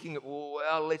 Speaking of,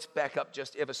 well, let's back up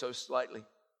just ever so slightly.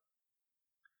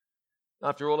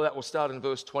 After all of that, we'll start in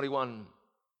verse 21.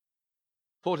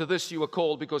 For to this you were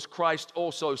called, because Christ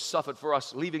also suffered for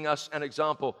us, leaving us an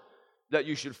example that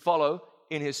you should follow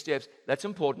in his steps. That's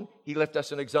important. He left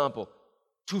us an example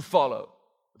to follow.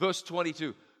 Verse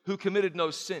 22, who committed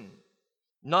no sin,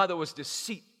 neither was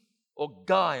deceit or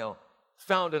guile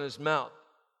found in his mouth.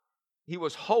 He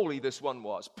was holy, this one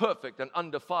was, perfect and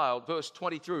undefiled. Verse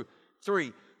 23,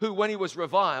 who when he was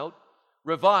reviled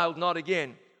not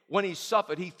again. When he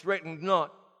suffered, he threatened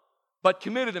not, but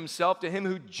committed himself to him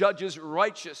who judges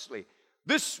righteously.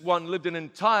 This one lived an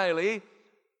entirely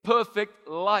perfect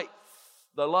life,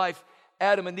 the life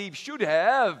Adam and Eve should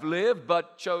have lived,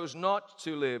 but chose not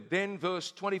to live. Then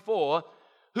verse 24,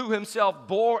 who himself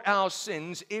bore our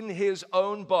sins in his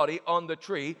own body on the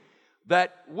tree,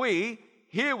 that we,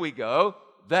 here we go,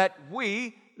 that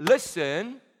we,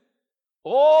 listen,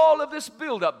 all of this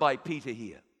build up by Peter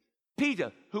here.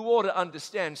 Peter, who ought to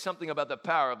understand something about the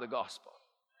power of the gospel.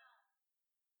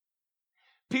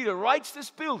 Peter writes this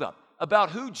build up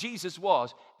about who Jesus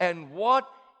was and what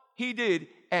he did,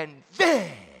 and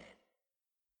then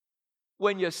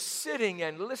when you're sitting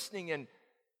and listening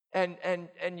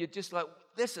and you're just like,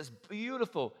 this is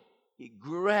beautiful, he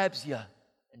grabs you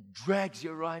and drags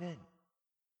you right in.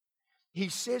 He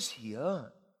says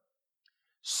here,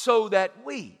 so that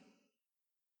we,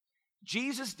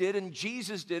 Jesus did and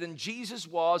Jesus did and Jesus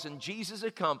was and Jesus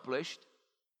accomplished,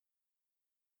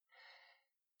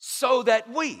 so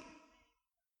that we,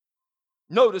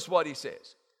 notice what he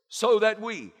says, so that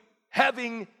we,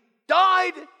 having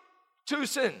died to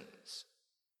sins,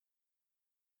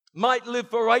 might live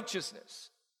for righteousness,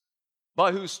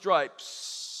 by whose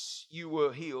stripes you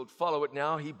were healed. Follow it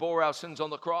now. He bore our sins on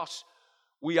the cross.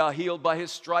 We are healed by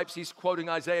his stripes. He's quoting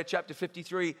Isaiah chapter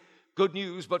 53. Good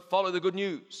news, but follow the good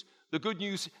news. The good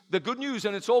news,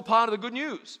 and it's all part of the good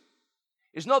news.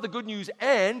 It's not the good news,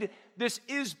 and this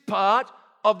is part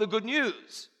of the good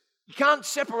news. You can't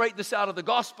separate this out of the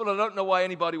gospel. I don't know why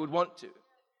anybody would want to.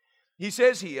 He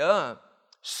says here,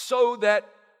 so that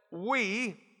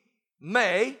we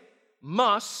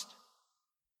must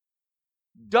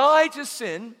die to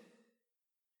sin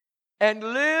and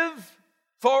live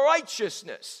for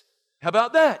righteousness. How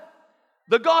about that?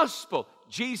 The gospel.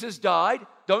 Jesus died.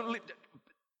 Don't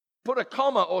put a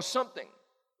comma or something,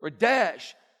 or a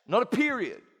dash, not a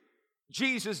period.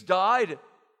 Jesus died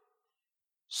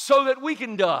so that we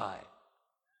can die.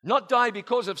 Not die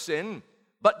because of sin,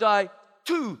 but die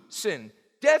to sin.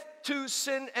 Death to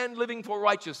sin and living for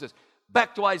righteousness.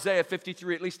 Back to Isaiah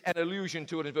 53, at least an allusion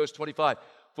to it in verse 25.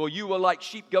 For you were like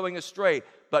sheep going astray,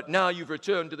 but now you've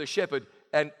returned to the shepherd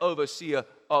and overseer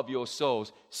of your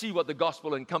souls. See what the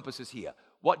gospel encompasses here.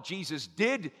 What Jesus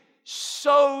did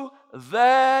so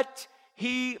that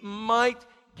he might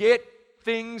get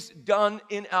things done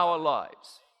in our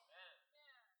lives.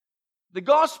 The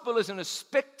gospel isn't a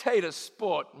spectator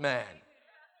sport, man.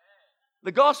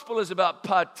 The gospel is about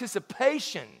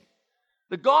participation.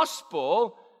 The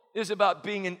gospel is about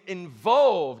being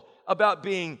involved, about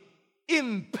being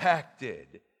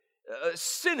impacted.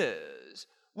 sinners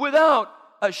without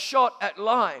a shot at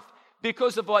life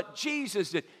because of what Jesus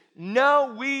did.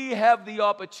 Now we have the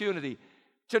opportunity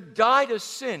to die to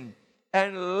sin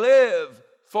and live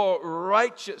for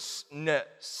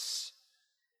righteousness,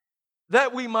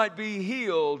 that we might be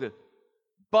healed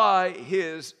by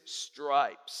his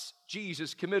stripes.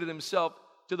 Jesus committed himself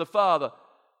to the Father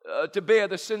to bear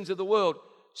the sins of the world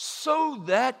so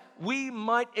that we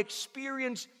might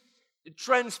experience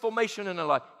transformation in our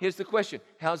life. Here's the question: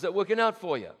 how's that working out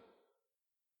for you?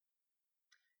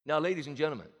 Now, ladies and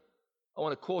gentlemen, I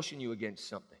want to caution you against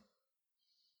something.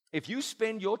 If you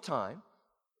spend your time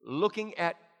looking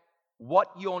at what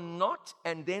you're not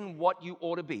and then what you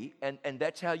ought to be, and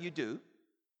that's how you do,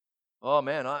 oh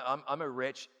man, I'm a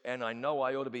wretch and I know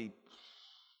I ought to be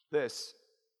this,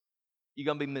 you're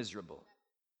going to be miserable.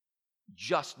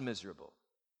 Just miserable.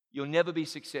 You'll never be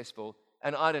successful,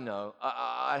 and I don't know,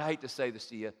 I'd hate to say this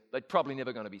to you, but probably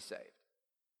never going to be saved.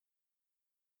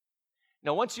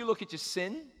 Now, once you look at your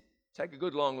sin, take a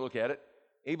good long look at it.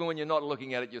 Even when you're not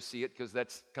looking at it, you'll see it, because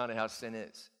that's kind of how sin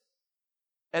is.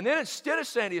 And then instead of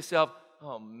saying to yourself,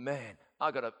 oh man,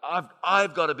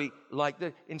 I've got to be like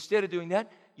this, instead of doing that,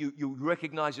 you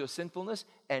recognize your sinfulness,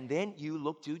 and then you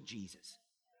look to Jesus.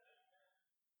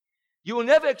 You will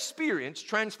never experience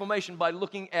transformation by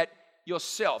looking at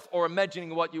yourself or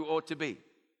imagining what you ought to be.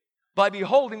 By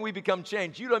beholding, we become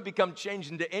changed. You don't become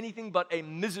changed into anything but a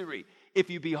misery if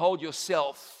you behold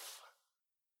yourself.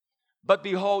 But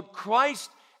behold Christ,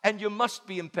 and you must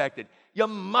be impacted. You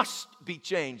must be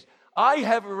changed. I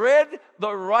have read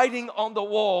the writing on the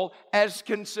wall as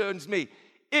concerns me.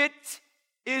 It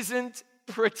isn't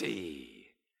pretty.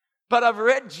 But I've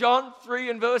read John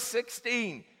 3 and verse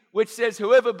 16, which says,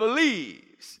 whoever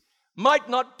believes might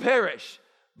not perish,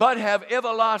 but have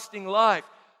everlasting life.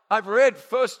 I've read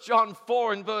 1 John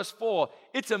 4 and verse 4.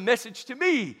 It's a message to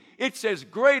me. It says,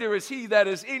 greater is he that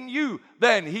is in you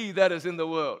than he that is in the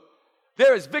world.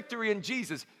 There is victory in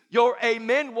Jesus. Your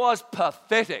amen was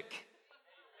pathetic.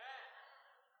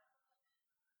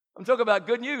 I'm talking about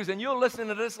good news, and you're listening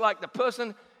to this like the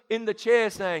person in the chair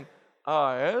saying,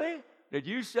 oh, really? Did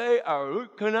you say a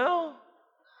root canal?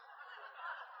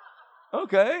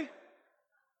 Okay.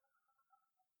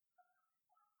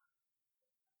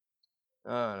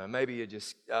 I don't know, maybe you're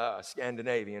just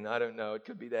Scandinavian. I don't know. It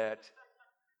could be that.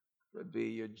 Could be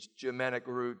your Germanic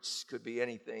roots. Could be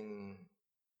anything.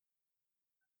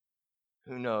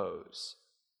 Who knows?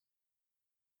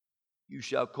 You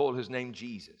shall call his name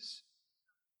Jesus,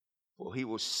 for he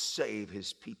will save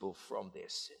his people from their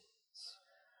sins.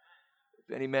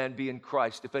 If any man be in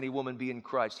Christ, if any woman be in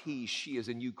Christ, she is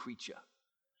a new creature.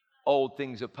 Old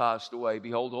things have passed away.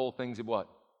 Behold, all things have what?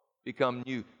 Become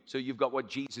new. So you've got what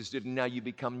Jesus did, and now you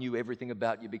become new. Everything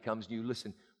about you becomes new.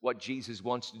 Listen, what Jesus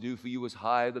wants to do for you is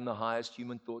higher than the highest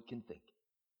human thought can think.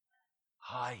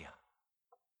 Higher.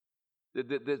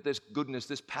 This goodness,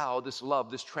 this power, this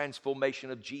love, this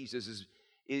transformation of Jesus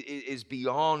is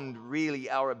beyond really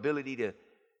our ability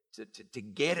to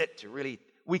get it, to really,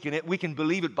 we can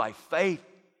believe it by faith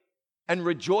and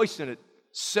rejoice in it,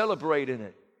 celebrate in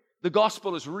it. The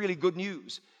gospel is really good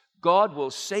news. God will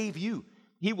save you.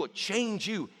 He will change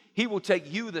you. He will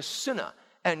take you, the sinner,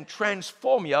 and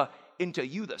transform you into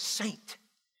you, the saint.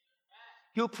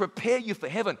 He'll prepare you for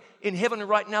heaven. In heaven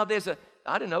right now, there's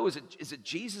I don't know, is it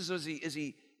Jesus, or is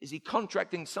he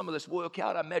contracting some of this work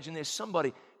out? I imagine there's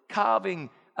somebody carving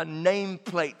a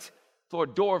nameplate for a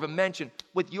door of a mansion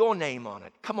with your name on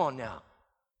it. Come on now.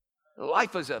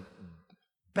 Life is a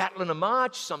battle and a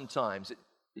march sometimes.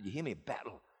 Did you hear me?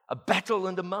 A battle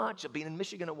and a march. I've been in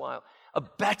Michigan a while. A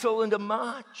battle and a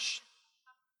march.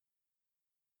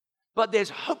 But there's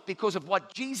hope because of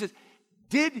what Jesus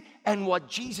did and what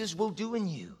Jesus will do in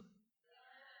you.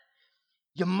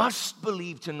 You must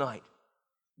believe tonight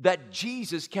that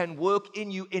Jesus can work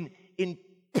in you in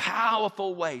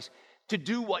powerful ways to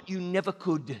do what you never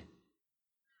could.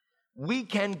 We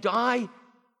can die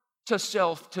to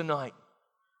self tonight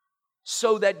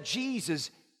so that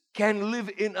Jesus can live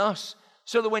in us,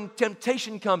 so that when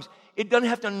temptation comes, it doesn't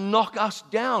have to knock us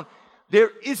down.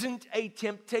 There isn't a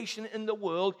temptation in the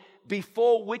world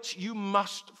before which you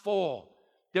must fall.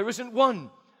 There isn't one.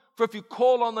 For if you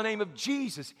call on the name of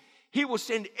Jesus, he will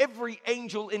send every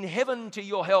angel in heaven to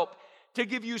your help to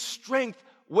give you strength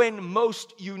when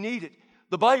most you need it.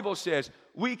 The Bible says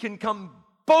we can come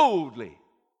boldly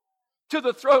to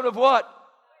the throne of what?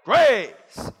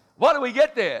 Grace. What do we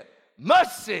get there?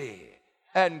 Mercy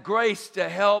and grace to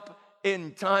help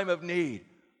in time of need.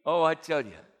 Oh, I tell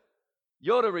you,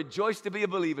 you ought to rejoice to be a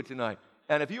believer tonight.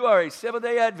 And if you are a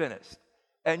Seventh-day Adventist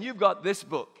and you've got this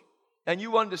book and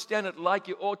you understand it like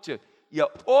you ought to, you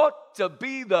ought to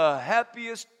be the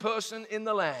happiest person in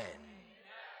the land.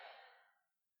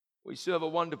 We serve a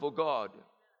wonderful God.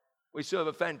 We serve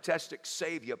a fantastic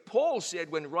Savior. Paul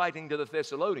said when writing to the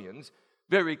Thessalonians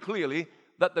very clearly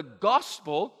that the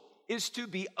gospel is to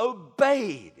be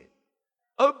obeyed.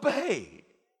 Obeyed.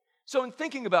 So in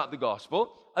thinking about the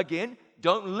gospel, again,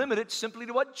 don't limit it simply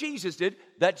to what Jesus did.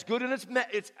 That's good and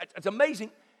it's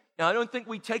amazing. Now, I don't think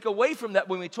we take away from that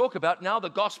when we talk about now the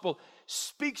gospel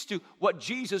speaks to what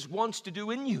Jesus wants to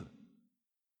do in you.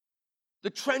 The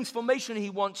transformation he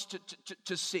wants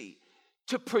to see,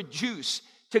 to produce,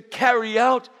 to carry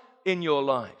out in your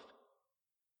life.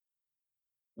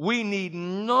 We need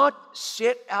not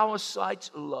set our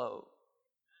sights low,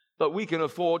 but we can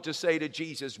afford to say to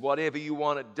Jesus, whatever you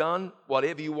want it done,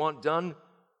 whatever you want done,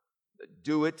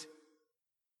 do it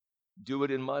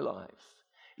in my life.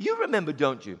 You remember,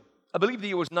 don't you? I believe the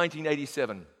year was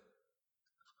 1987.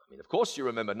 I mean, of course you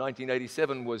remember.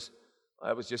 1987 was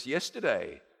just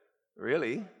yesterday,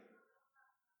 really.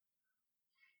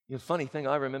 The funny thing,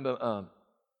 I remember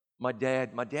my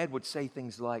dad would say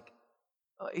things like,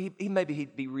 maybe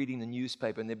he'd be reading the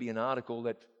newspaper and there'd be an article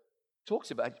that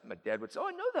talks about, my dad would say,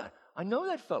 oh, I know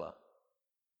that fella.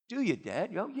 Do you,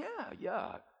 Dad? Oh,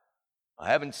 yeah. I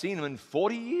haven't seen him in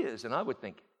 40 years. And I would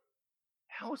think,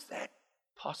 how is that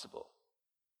possible?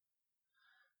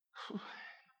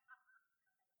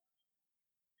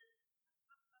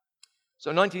 So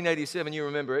 1987, you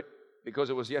remember it because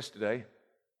it was yesterday.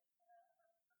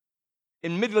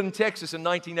 In Midland, Texas in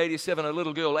 1987, a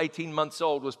little girl, 18 months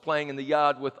old, was playing in the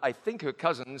yard with, I think, her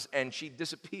cousins, and she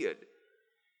disappeared.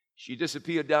 She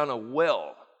disappeared down a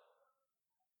well.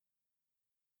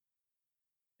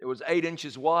 It was 8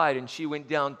 inches wide, and she went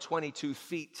down 22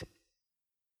 feet.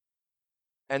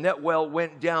 And that well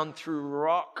went down through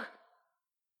rock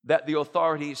that the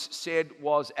authorities said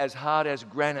was as hard as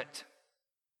granite.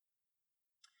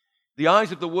 The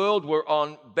eyes of the world were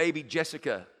on baby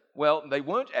Jessica. Well, they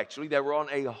weren't actually. They were on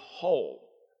a hole.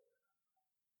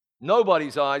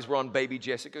 Nobody's eyes were on baby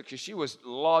Jessica because she was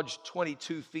lodged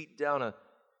 22 feet down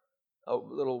a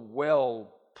little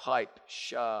well pipe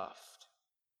shaft.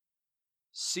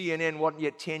 CNN wasn't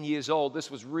yet 10 years old.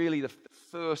 This was really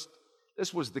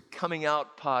this was the coming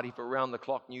out party for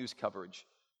round-the-clock news coverage,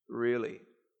 really.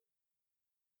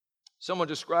 Someone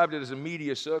described it as a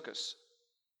media circus.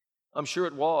 I'm sure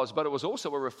it was, but it was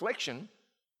also a reflection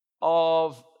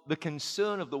of the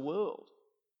concern of the world.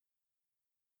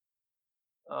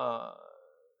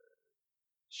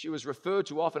 She was referred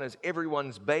to often as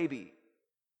everyone's baby.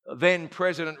 Then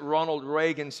President Ronald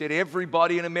Reagan said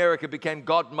everybody in America became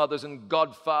godmothers and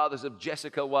godfathers of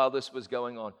Jessica while this was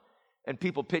going on. And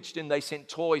people pitched in, they sent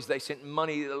toys, they sent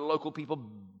money, the local people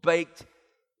baked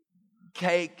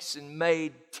cakes and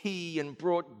made tea and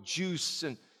brought juice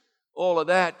and all of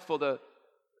that for the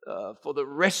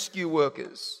rescue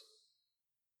workers.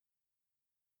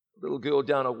 Little girl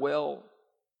down a well.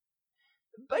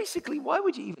 Basically, why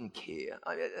would you even care?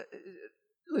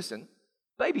 Listen,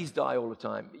 babies die all the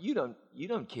time. You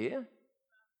don't care.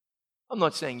 I'm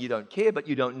not saying you don't care, but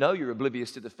you don't know. You're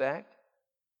oblivious to the fact.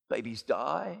 Babies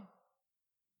die.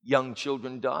 Young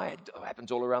children die. It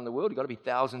happens all around the world. You've got to be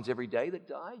thousands every day that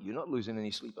die. You're not losing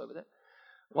any sleep over that.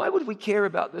 Why would we care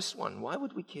about this one? Why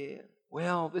would we care?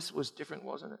 Well, this was different,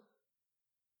 wasn't it?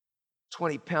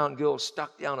 20-pound girl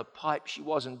stuck down a pipe. She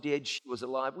wasn't dead. She was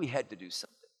alive. We had to do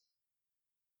something.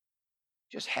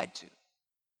 Just had to.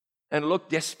 And it looked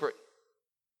desperate.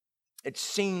 It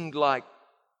seemed like,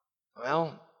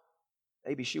 well,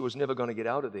 maybe she was never going to get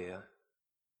out of there.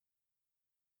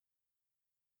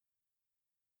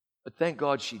 But thank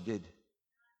God she did.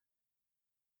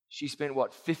 She spent,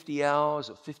 50 hours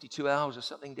or 52 hours or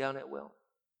something down that well.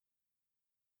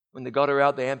 When they got her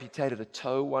out, they amputated a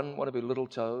toe, one of her little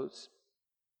toes.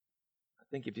 I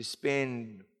think if you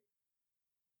spend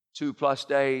 2+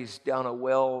 days down a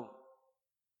well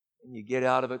and you get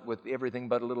out of it with everything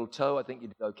but a little toe, I think you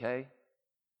did okay.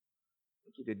 I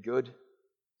think you did good.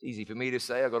 It's easy for me to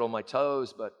say, I got all my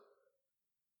toes, but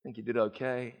I think you did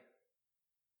okay.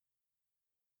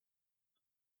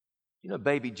 You know,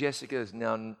 baby Jessica is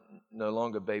now no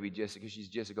longer baby Jessica. She's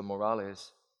Jessica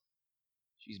Morales.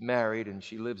 She's married and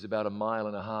she lives about 1.5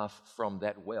 miles from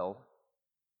that well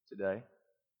today.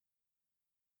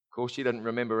 Of course, she doesn't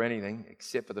remember anything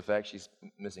except for the fact she's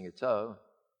missing a toe.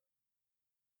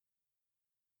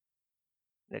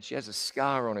 That she has a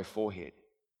scar on her forehead,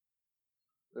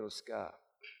 a little scar,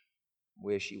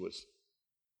 where she was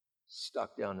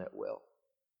stuck down that well.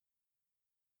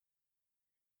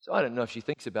 So I don't know if she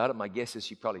thinks about it. My guess is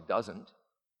she probably doesn't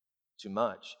too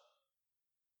much.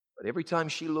 But every time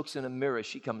she looks in a mirror,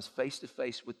 she comes face to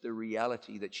face with the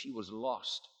reality that she was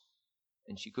lost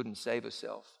and she couldn't save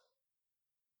herself.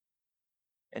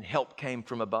 And help came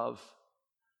from above.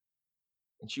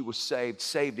 And she was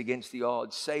saved against the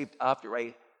odds, saved after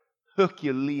a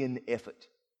Herculean effort,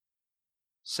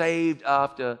 saved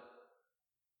after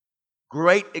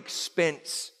great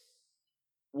expense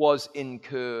was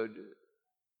incurred,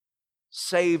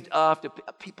 saved after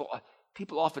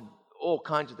people offered all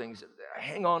kinds of things.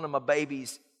 Hang on to my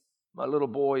baby's, my little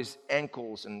boy's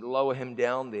ankles and lower him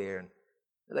down there. And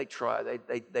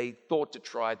they thought to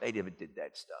try. They never did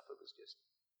that stuff. It was just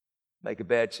make a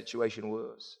bad situation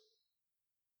worse.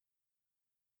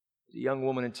 There's a young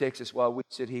woman in Texas, while we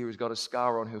sit here, who's got a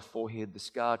scar on her forehead. The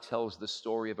scar tells the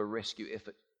story of a rescue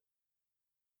effort.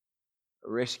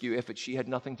 A rescue effort she had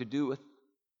nothing to do with.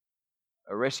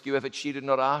 A rescue effort she did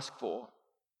not ask for.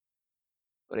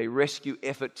 But a rescue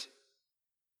effort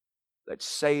that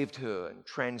saved her and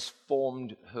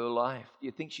transformed her life. Do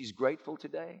you think she's grateful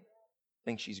today? I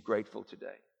think she's grateful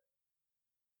today.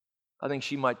 I think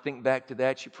she might think back to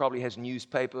that. She probably has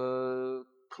newspaper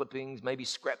clippings, maybe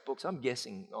scrapbooks. I'm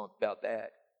guessing about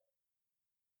that.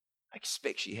 I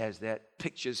expect she has that.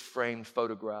 Pictures, framed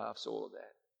photographs, all of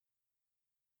that.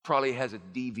 Probably has a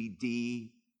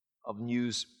DVD of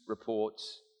news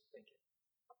reports.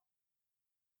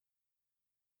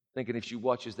 Thinking if she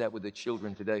watches that with her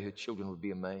children today, her children would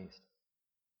be amazed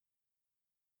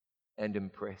and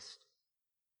impressed.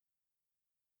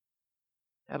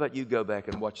 How about you go back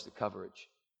and watch the coverage?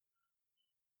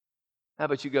 How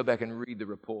about you go back and read the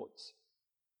reports?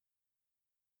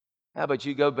 How about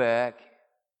you go back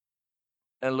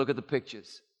and look at the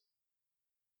pictures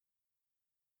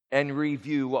and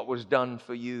review what was done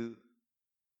for you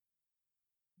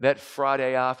that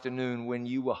Friday afternoon when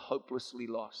you were hopelessly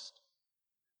lost?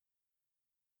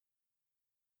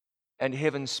 And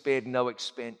heaven spared no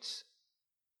expense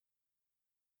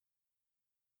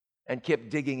and kept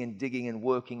digging and digging and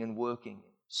working,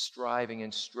 striving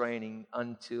and straining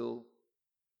until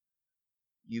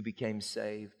you became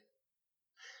saved.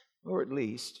 Or at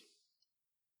least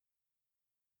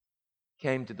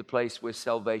came to the place where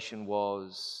salvation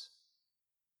was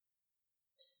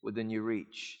within your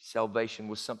reach. Salvation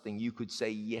was something you could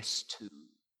say yes to.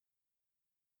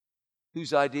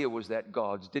 Whose idea was that?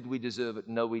 God's. Did we deserve it?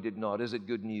 No, we did not. Is it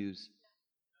good news?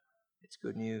 It's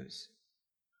good news.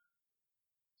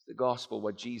 It's the gospel,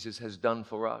 what Jesus has done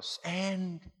for us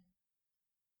and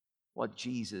what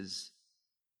Jesus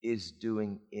is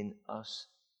doing in us.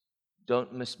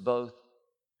 Don't miss both.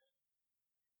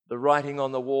 The writing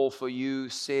on the wall for you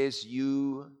says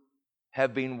you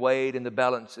have been weighed in the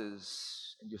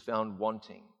balances and you're found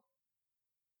wanting.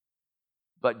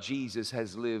 But Jesus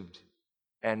has lived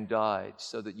and died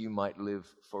so that you might live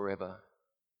forever.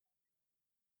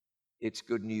 It's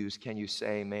good news. Can you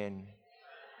say amen?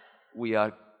 We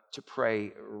are to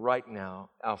pray right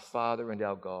now, our Father and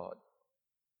our God.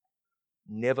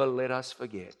 Never let us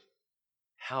forget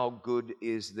how good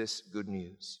is this good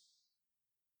news.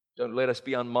 Don't let us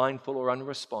be unmindful or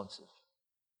unresponsive.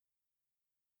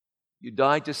 You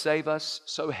died to save us,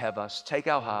 so have us. Take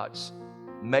our hearts,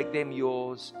 make them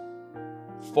yours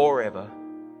forever.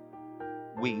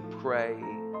 We pray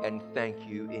and thank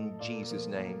you in Jesus'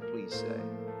 name. Please say,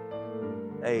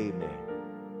 amen.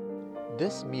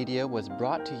 This media was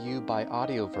brought to you by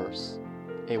Audioverse,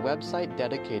 a website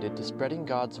dedicated to spreading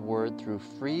God's Word through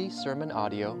free sermon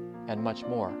audio and much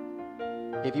more.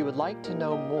 If you would like to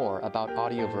know more about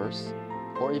Audioverse,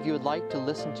 or if you would like to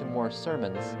listen to more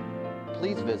sermons,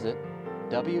 please visit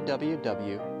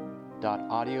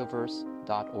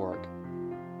www.audioverse.org.